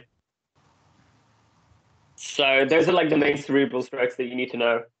 Fine. So those are like the main cerebral strokes that you need to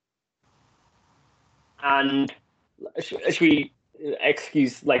know. And should we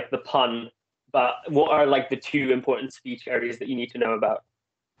excuse like the pun, but what are like the two important speech areas that you need to know about?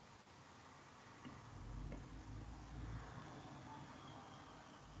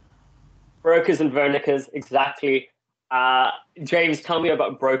 Broca's and Wernicke's, exactly. James, tell me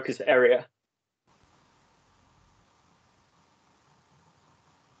about Broca's area.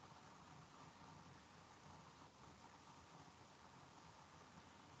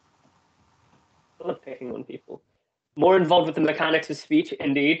 I love picking on people. More involved with the mechanics of speech,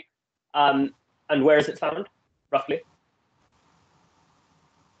 indeed. And where is it found, roughly?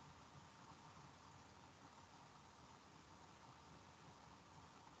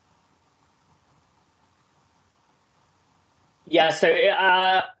 Yeah, so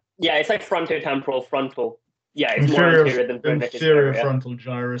it's like frontotemporal, frontal. Yeah, it's more anterior than Wernicke's inferior area. frontal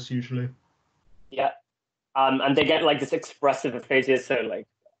gyrus usually. Yeah, and they get like this expressive aphasia. So like,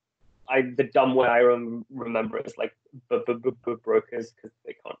 the dumb way I remember it is like Broca's, because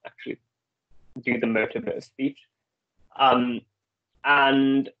they can't actually do the motor bit of speech. And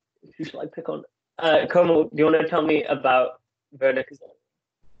who shall I pick on? Como, do you want to tell me about Wernicke's?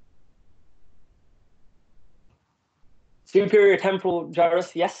 Superior temporal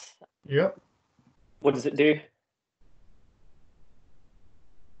gyrus, yes. Yep. What does it do?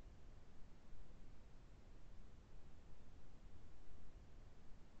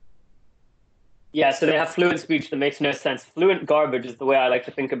 Yeah, so they have fluent speech that makes no sense. Fluent garbage is the way I like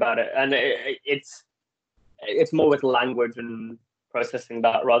to think about it, and it's more with language and processing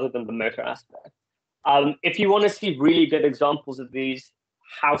that rather than the motor aspect. If you want to see really good examples of these,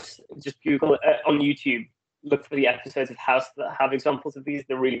 just Google on YouTube. Look for the episodes of House that have examples of these.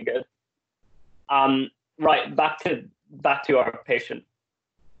 They're really good. Right, back to our patient.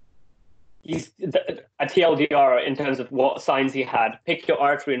 He's a TLDR in terms of what signs he had. Pick your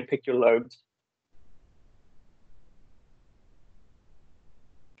artery and pick your lobes.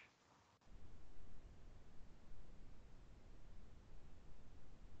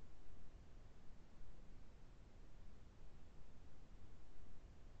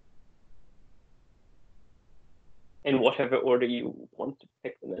 In whatever order you want to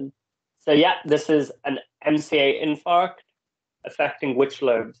pick them in. So yeah, this is an MCA infarct affecting which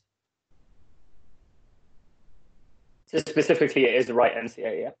lobes? So specifically, it is the right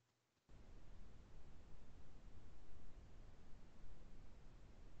MCA, yeah.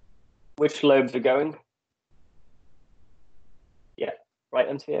 Which lobes are going? right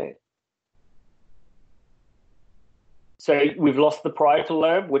MTA. So we've lost the parietal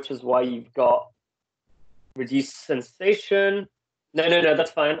lobe, which is why you've got reduced sensation. No,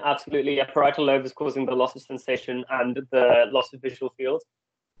 that's fine. Absolutely. Yeah, parietal lobe is causing the loss of sensation and the loss of visual field.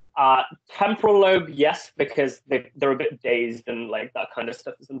 Temporal lobe, yes, because they're a bit dazed and like that kind of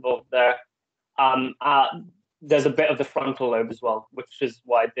stuff is involved there. There's a bit of the frontal lobe as well, which is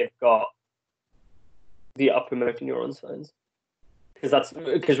why they've got the upper motor neuron signs.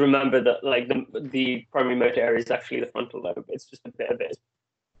 Because remember that like the primary motor area is actually the frontal lobe. It's just a bit of it is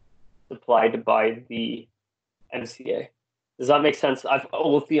supplied by the MCA. Does that make sense?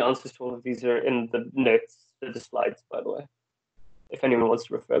 All of the answers to all of these are in the notes to the slides, by the way, if anyone wants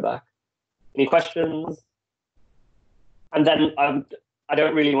to refer back. Any questions? And then I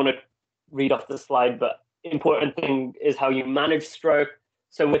don't really want to read off the slide, but important thing is how you manage stroke.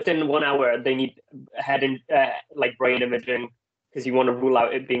 So within 1 hour, they need head and like brain imaging, because you want to rule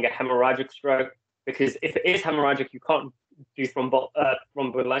out it being a hemorrhagic stroke. Because if it is hemorrhagic, you can't do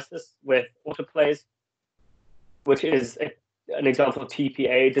thrombolysis with autoplays, which is an example of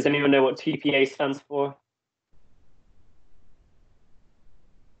TPA. Does anyone know what TPA stands for?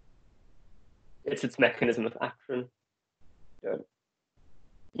 It's its mechanism of action.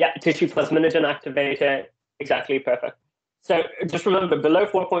 Yeah, tissue plasminogen activator. Exactly, perfect. So just remember, below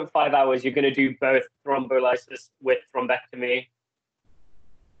 4.5 hours, you're going to do both thrombolysis with thrombectomy.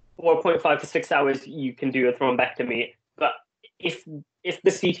 4.5 to 6 hours, you can do a thrombectomy. But if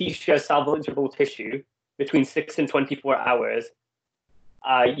the CT shows salvageable tissue between 6 and 24 hours,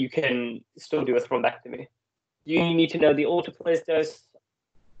 you can still do a thrombectomy. Do you need to know the autoplays dose?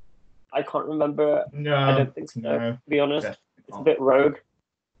 I can't remember. No, I don't think so, no, to be honest. definitely It's not. a bit rogue.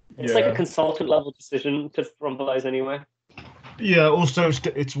 It's like a Yeah. consultant level decision to thrombolize anyway. Yeah, also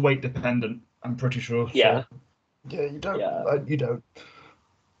it's weight dependent, I'm pretty sure. Yeah. So, yeah, you don't. Yeah. You don't.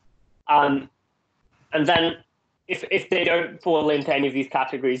 And then if they don't fall into any of these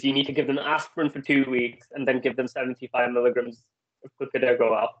categories, you need to give them aspirin for 2 weeks and then give them 75 milligrams of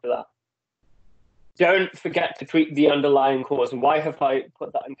glucodergo after that. Don't forget to treat the underlying cause. Why have I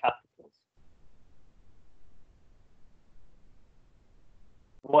put that in capitals?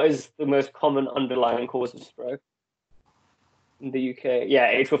 What is the most common underlying cause of stroke in the UK?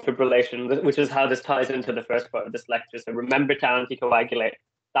 Yeah, atrial fibrillation, which is how this ties into the first part of this lecture. So remember to anticoagulate.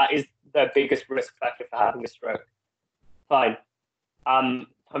 That is the biggest risk factor for having a stroke. Fine. And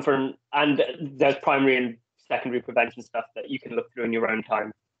there's primary and secondary prevention stuff that you can look through in your own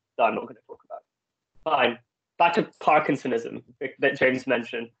time that I'm not going to talk about. Fine. Back to Parkinsonism that James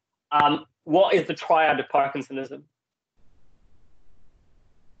mentioned. What is the triad of Parkinsonism?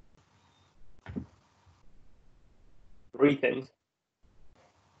 Three things.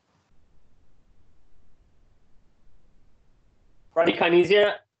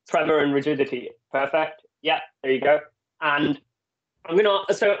 Bradykinesia, tremor, and rigidity. Perfect. Yeah, there you go. And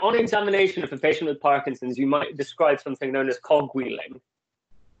so on examination of a patient with Parkinson's, you might describe something known as cogwheeling.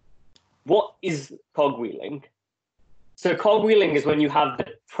 What is cogwheeling? So cogwheeling is when you have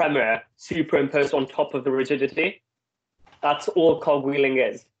the tremor superimposed on top of the rigidity. That's all cogwheeling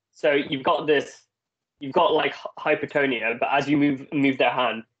is. So you've got like hypertonia, but as you move their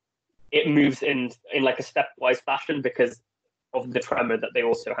hand, it moves in like a stepwise fashion because of the tremor that they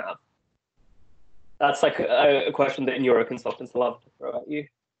also have. That's like a question that neuroconsultants love to throw at you.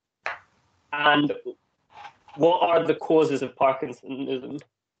 And what are the causes of Parkinsonism?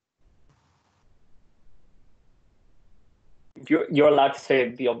 You're allowed to say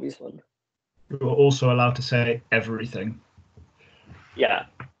the obvious one. You're also allowed to say everything. Yeah.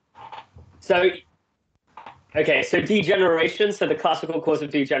 So, okay, so degeneration. So the classical cause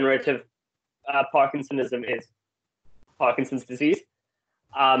of degenerative Parkinsonism is Parkinson's disease.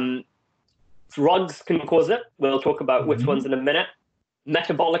 Drugs can cause it. We'll talk about which ones in a minute.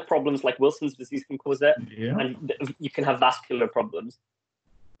 Metabolic problems like Wilson's disease can cause it. Yeah. And you can have vascular problems.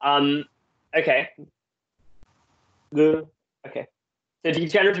 Okay. Okay. So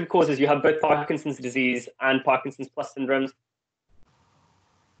degenerative causes, you have both Parkinson's disease and Parkinson's plus syndromes.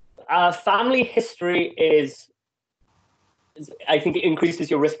 Family history I think it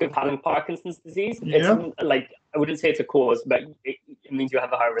increases your risk of having Parkinson's disease. Yeah. It's like, I wouldn't say it's a cause, but it means you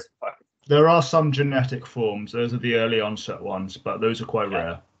have a higher risk of Parkinson's. There are some genetic forms. Those are the early onset ones, but those are quite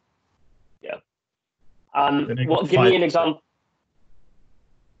rare. Yeah. Give me an example.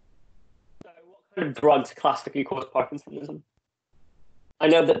 So what kind of drugs classically cause Parkinsonism? I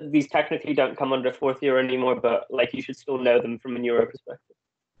know that these technically don't come under fourth year anymore, but like you should still know them from a neuro perspective.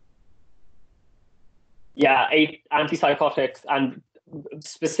 Yeah, antipsychotics, and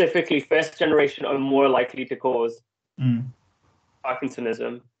specifically first generation are more likely to cause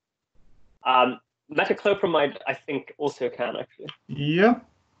Parkinsonism. Metoclopramide, I think, also can actually. Yeah.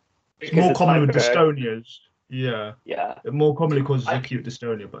 It's Because more it's common with hyper- dystonias. Yeah. Yeah. It more commonly causes acute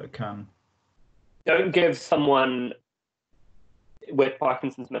dystonia, but it can. Don't give someone with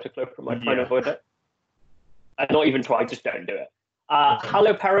Parkinson's metoclopramide. Try and Yeah. avoid it. And not even try, just don't do it. Okay.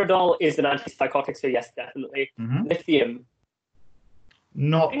 Haloperidol is an antipsychotic, so yes, definitely. Mhm. Lithium,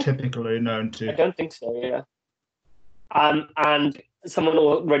 Not typically known I to. don't think so, yeah. And someone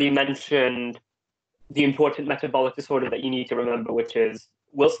already mentioned the important metabolic disorder that you need to remember, which is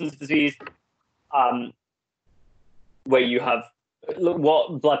Wilson's disease, where you have,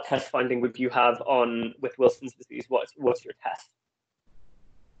 what blood test finding would you have on with Wilson's disease? What's your test?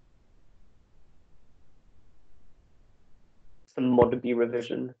 Some Mod B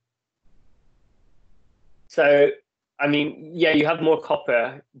revision. So, I mean, yeah, you have more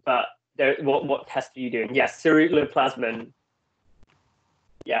copper, but what test are you doing? Yes, ceruloplasmin.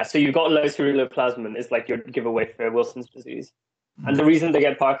 Yeah, so you've got low ceruloplasmin is like your giveaway for Wilson's disease. And the reason they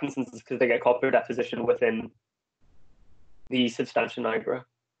get Parkinson's is because they get copper deposition within the substantia nigra.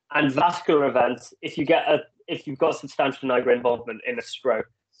 And vascular events, if you've got substantia nigra involvement in a stroke,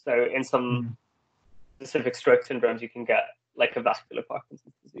 so in some specific stroke syndromes, you can get like a vascular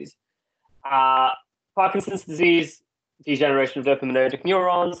Parkinson's disease. Parkinson's disease, degeneration of dopaminergic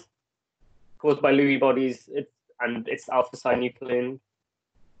neurons caused by Lewy bodies, and it's alpha-synuclein.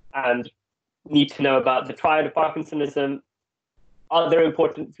 And need to know about the triad of Parkinsonism. Other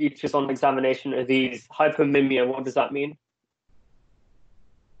important features on examination are these. Hypomimia, what does that mean?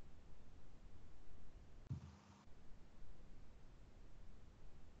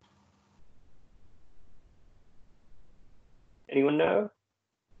 Anyone know?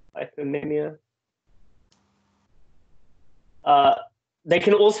 Hypomimia. They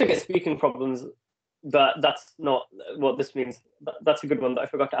can also get speaking problems, but that's not what this means. That's a good one that I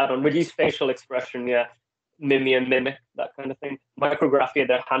forgot to add on. Reduced facial expression, yeah. Mimia, mimic, that kind of thing. Micrographia,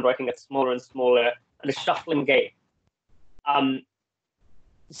 their handwriting gets smaller and smaller, and a shuffling gait.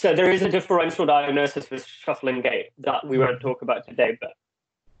 So there is a differential diagnosis for shuffling gait that we won't talk about today, but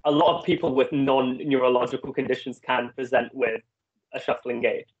a lot of people with non-neurological conditions can present with a shuffling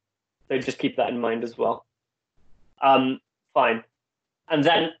gait. So just keep that in mind as well. Fine. And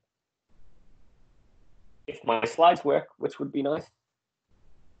then, if my slides work, which would be nice.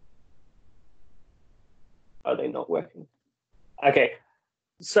 Are they not working? Okay.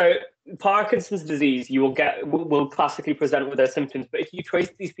 So Parkinson's disease, you will classically present with their symptoms, but if you trace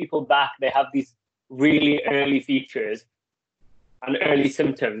these people back, they have these really early features and early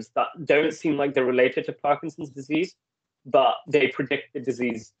symptoms that don't seem like they're related to Parkinson's disease, but they predict the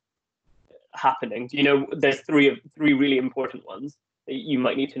disease happening. Do you know, there's three really important ones that you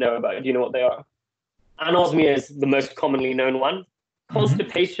might need to know about. Do you know what they are? Anosmia is the most commonly known one.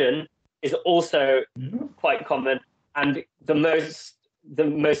 Constipation is also quite common, and the most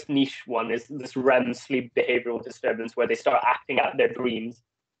niche one is this REM sleep behavioral disturbance, where they start acting out their dreams.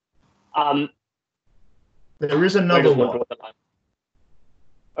 There is another one.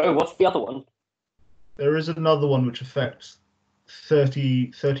 Oh, what's the other one? There is another one which affects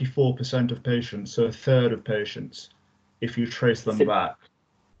 34% of patients, so a third of patients, if you trace them back.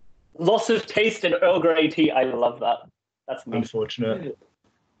 Loss of taste in Earl Grey tea. I love that. That's me. Unfortunate.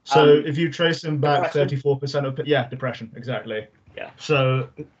 So if you trace them back, depression? 34% of depression, exactly. Yeah. So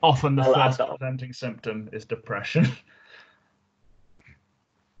often the I'll add first that. presenting symptom is depression.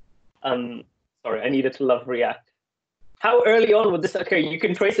 Sorry, I needed to love React. How early on would this occur? You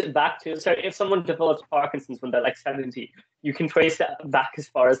can trace it back to, so if someone develops Parkinson's when they're like 70, you can trace it back as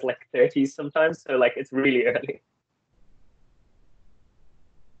far as like 30s sometimes. So like it's really early.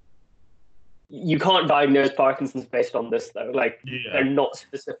 You can't diagnose Parkinson's based on this though. Like they're not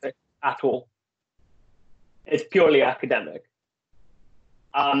specific at all. It's purely academic.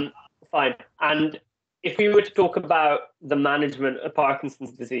 Fine. And if we were to talk about the management of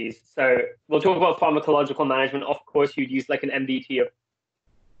Parkinson's disease, so we'll talk about pharmacological management. Of course, you'd use like an MDT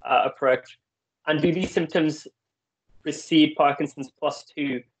approach. And do these symptoms precede Parkinson's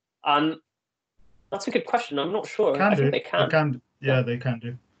 +2? That's a good question. I'm not sure. I think they can. They can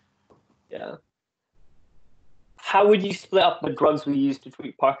do. Yeah. How would you split up the drugs we use to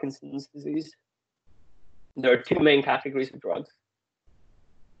treat Parkinson's disease? There are two main categories of drugs.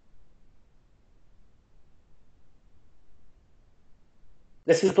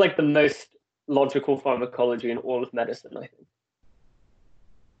 This is like the most logical pharmacology in all of medicine, I think.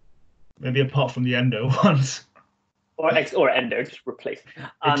 Maybe apart from the endo ones. Or endo, just replace.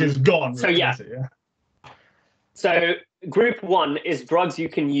 It is gone. So yeah. So group 1 is drugs you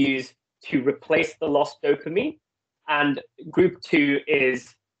can use to replace the lost dopamine And group 2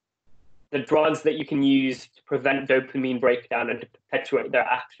 is the drugs that you can use to prevent dopamine breakdown and to perpetuate their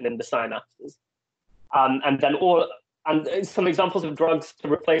action in the synapses. And some examples of drugs to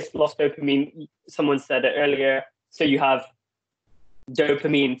replace lost dopamine, someone said it earlier. So you have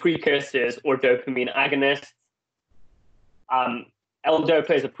dopamine precursors or dopamine agonists.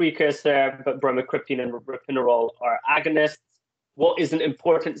 L-DOPA is a precursor, but bromocriptine and ropinirole are agonists. What is an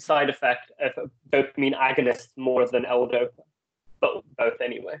important side effect of a dopamine agonist more than L-DOPA? But both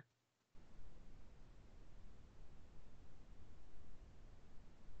anyway.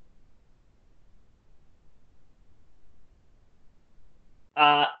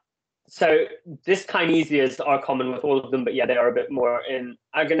 So dyskinesias are common with all of them, but yeah, they are a bit more in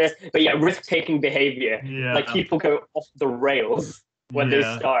agonists. But yeah, risk-taking behavior. Yeah. Like people go off the rails when they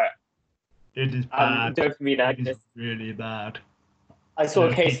start. It is bad. Dopamine agonists. It is really bad. I saw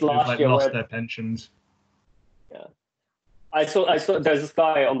a case last year lost where their pensions. Yeah, I saw. There's this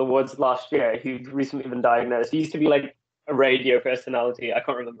guy on the wards last year who'd recently been diagnosed. He used to be like a radio personality. I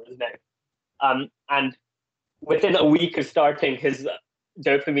can't remember his name. And within a week of starting his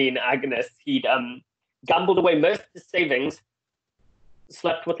dopamine agonist, he'd gambled away most of his savings,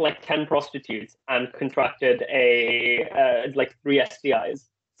 slept with like 10 prostitutes, and contracted like 3 STIs.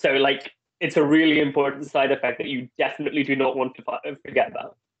 So like it's a really important side effect that you definitely do not want to forget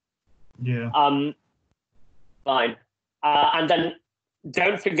about. Yeah. Fine. And then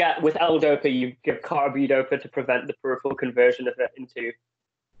don't forget with L-DOPA, you give carbidopa to prevent the peripheral conversion of it into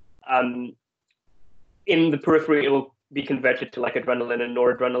in the periphery, it will be converted to like adrenaline and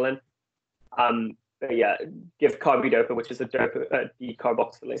noradrenaline. But yeah, give carbidopa, which is a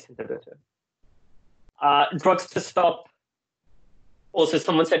decarboxylase inhibitor. Drugs to stop. Also,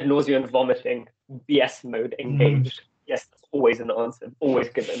 someone said nausea and vomiting. BS mode engaged. Yes, that's always an answer. Always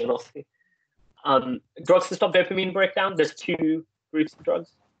give an anosty. Drugs to stop dopamine breakdown. There's 2 groups of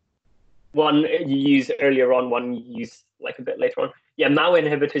drugs. One you use earlier on, one you use like a bit later on. Yeah, MAO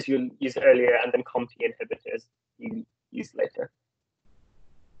inhibitors you use earlier, and then COMT inhibitors you use later.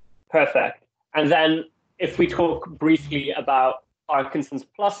 Perfect. And then if we talk briefly about Parkinson's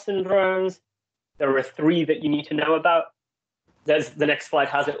plus syndromes, there are 3 that you need to know about. The next slide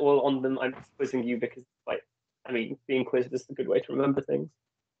has it all on them. I'm quizzing you because, being quizzed is a good way to remember things.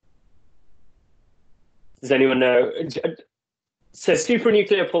 Does anyone know? So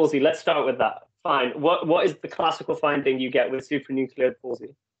supranuclear palsy, let's start with that. Fine. What is the classical finding you get with supranuclear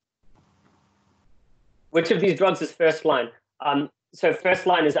palsy? Which of these drugs is first line? So first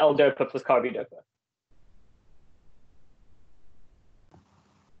line is L-DOPA plus carbidopa.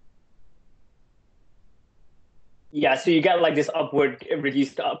 Yeah, so you get like this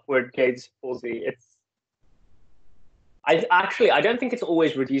reduced upward gaze palsy. I don't think it's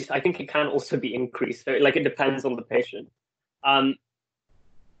always reduced. I think it can also be increased. So like it depends on the patient. So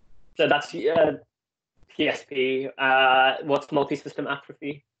that's PSP. What's multi-system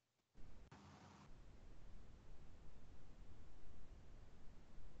atrophy?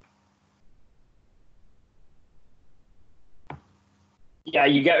 Yeah,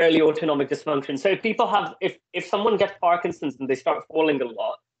 you get early autonomic dysfunction. So if someone gets Parkinson's and they start falling a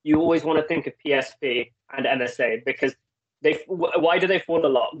lot, you always want to think of PSP and MSA because why do they fall a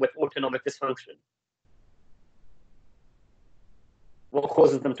lot with autonomic dysfunction? What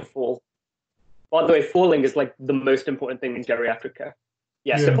causes them to fall? By the way, falling is like the most important thing in geriatric care.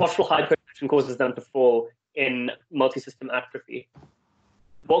 Yeah, so postural hypertension causes them to fall in multi-system atrophy.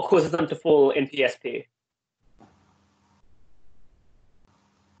 What causes them to fall in PSP?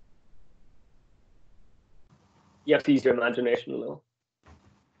 You have to use your imagination a little.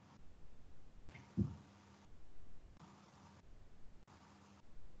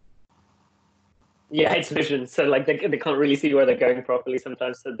 Yeah, it's vision. So like they can't really see where they're going properly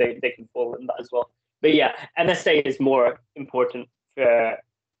sometimes, so they can fall in that as well. But yeah, MSA is more important for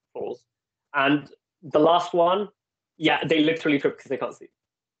falls. And the last one, yeah, they literally trip because they can't see.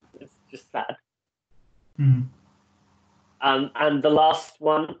 It's just sad. And the last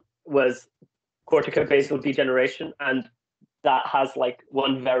one was corticobasal degeneration, and that has like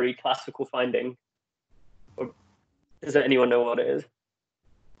one very classical finding. Does anyone know what it is?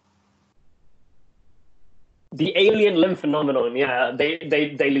 The alien limb phenomenon. Yeah,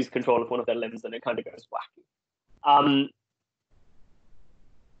 they lose control of one of their limbs and it kind of goes wacky.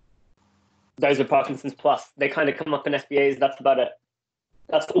 Those are Parkinson's plus. They kind of come up in SBAs. That's about it.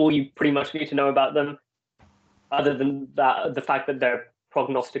 That's all you pretty much need to know about them. Other than that, the fact that they're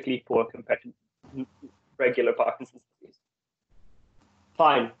prognostically poor compared to regular Parkinson's disease.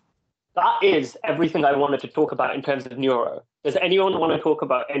 Fine. That is everything I wanted to talk about in terms of neuro. Does anyone want to talk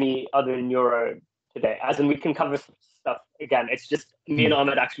about any other neuro today, as in we can cover some stuff again. It's just me and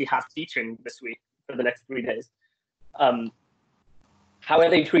Ahmed actually have teaching this week for the next 3 days. How are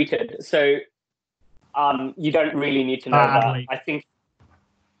they treated? So you don't really need to know Badly. that. I think,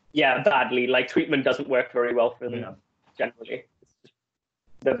 yeah, badly. Like treatment doesn't work very well for them generally. It's just,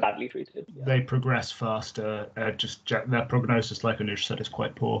 they're badly treated. Yeah. They progress faster. Their prognosis, like Anush said, is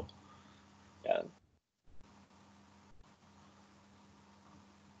quite poor. Yeah.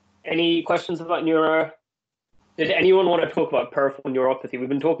 Any questions about neuro? Did anyone want to talk about peripheral neuropathy? We've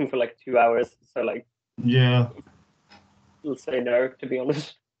been talking for like 2 hours, so like. Yeah. We'll say no, to be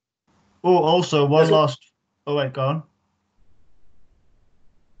honest. Oh, also one last. Oh wait, go on.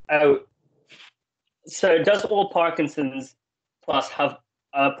 Oh, so does all Parkinson's plus have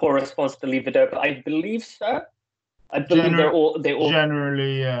a poor response to levodopa? I believe so. I believe they all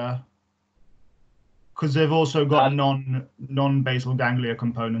generally, yeah. Because they've also got non-basal ganglia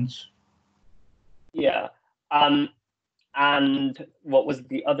components. Yeah. And what was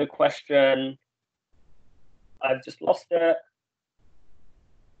the other question? I've just lost it.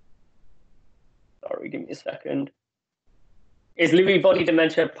 Sorry, give me a second. Is Lewy body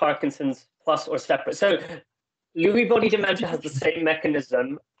dementia Parkinson's plus or separate? So Lewy body dementia has the same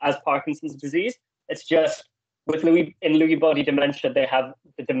mechanism as Parkinson's disease. It's just with Lewy body dementia, they have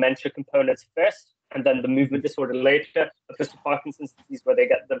the dementia components first and then the movement disorder later, opposed to Parkinson's disease where they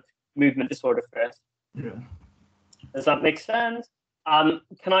get the movement disorder first. Yeah. Does that make sense?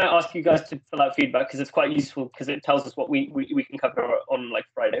 Can I ask you guys to fill out feedback because it's quite useful because it tells us what we can cover on like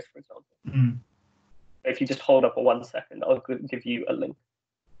Fridays, for example. Mm. If you just hold up for 1 second, I'll give you a link.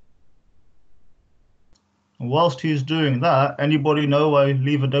 Whilst he's doing that, anybody know why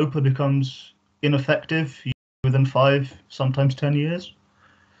levodopa becomes ineffective within 5, sometimes 10 years?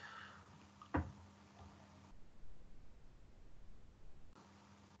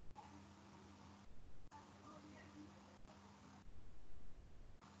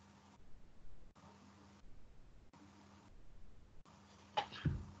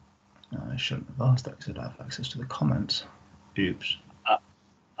 I shouldn't have asked that because I have access to the comments. Oops.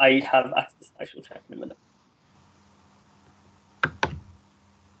 I have access. I shall check in a minute.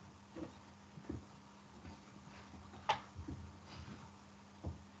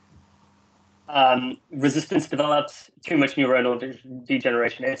 Resistance develops too much neuronal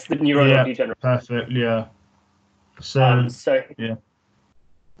degeneration. It's the neuronal degeneration. Perfect. Yeah. So yeah.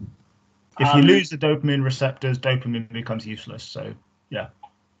 If you lose the dopamine receptors, dopamine becomes useless. So yeah.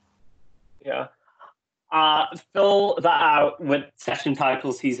 Yeah. Fill that out with session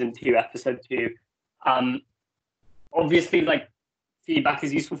title season 2, episode 2. Obviously, like feedback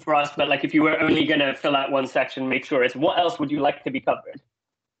is useful for us, but like if you were only going to fill out one section, make sure it's what else would you like to be covered?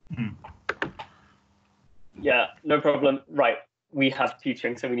 Yeah, no problem. Right. We have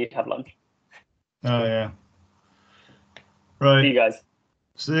teaching, so we need to have lunch. Oh yeah. Right. See you guys.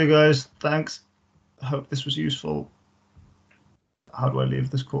 See you guys. Thanks. I hope this was useful. How do I leave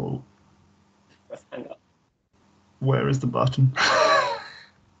this call? Press hang up. Where is the button?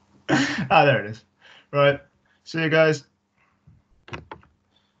 There it is. Right. See you guys.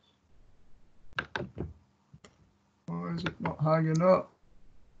 Why is it not hanging up?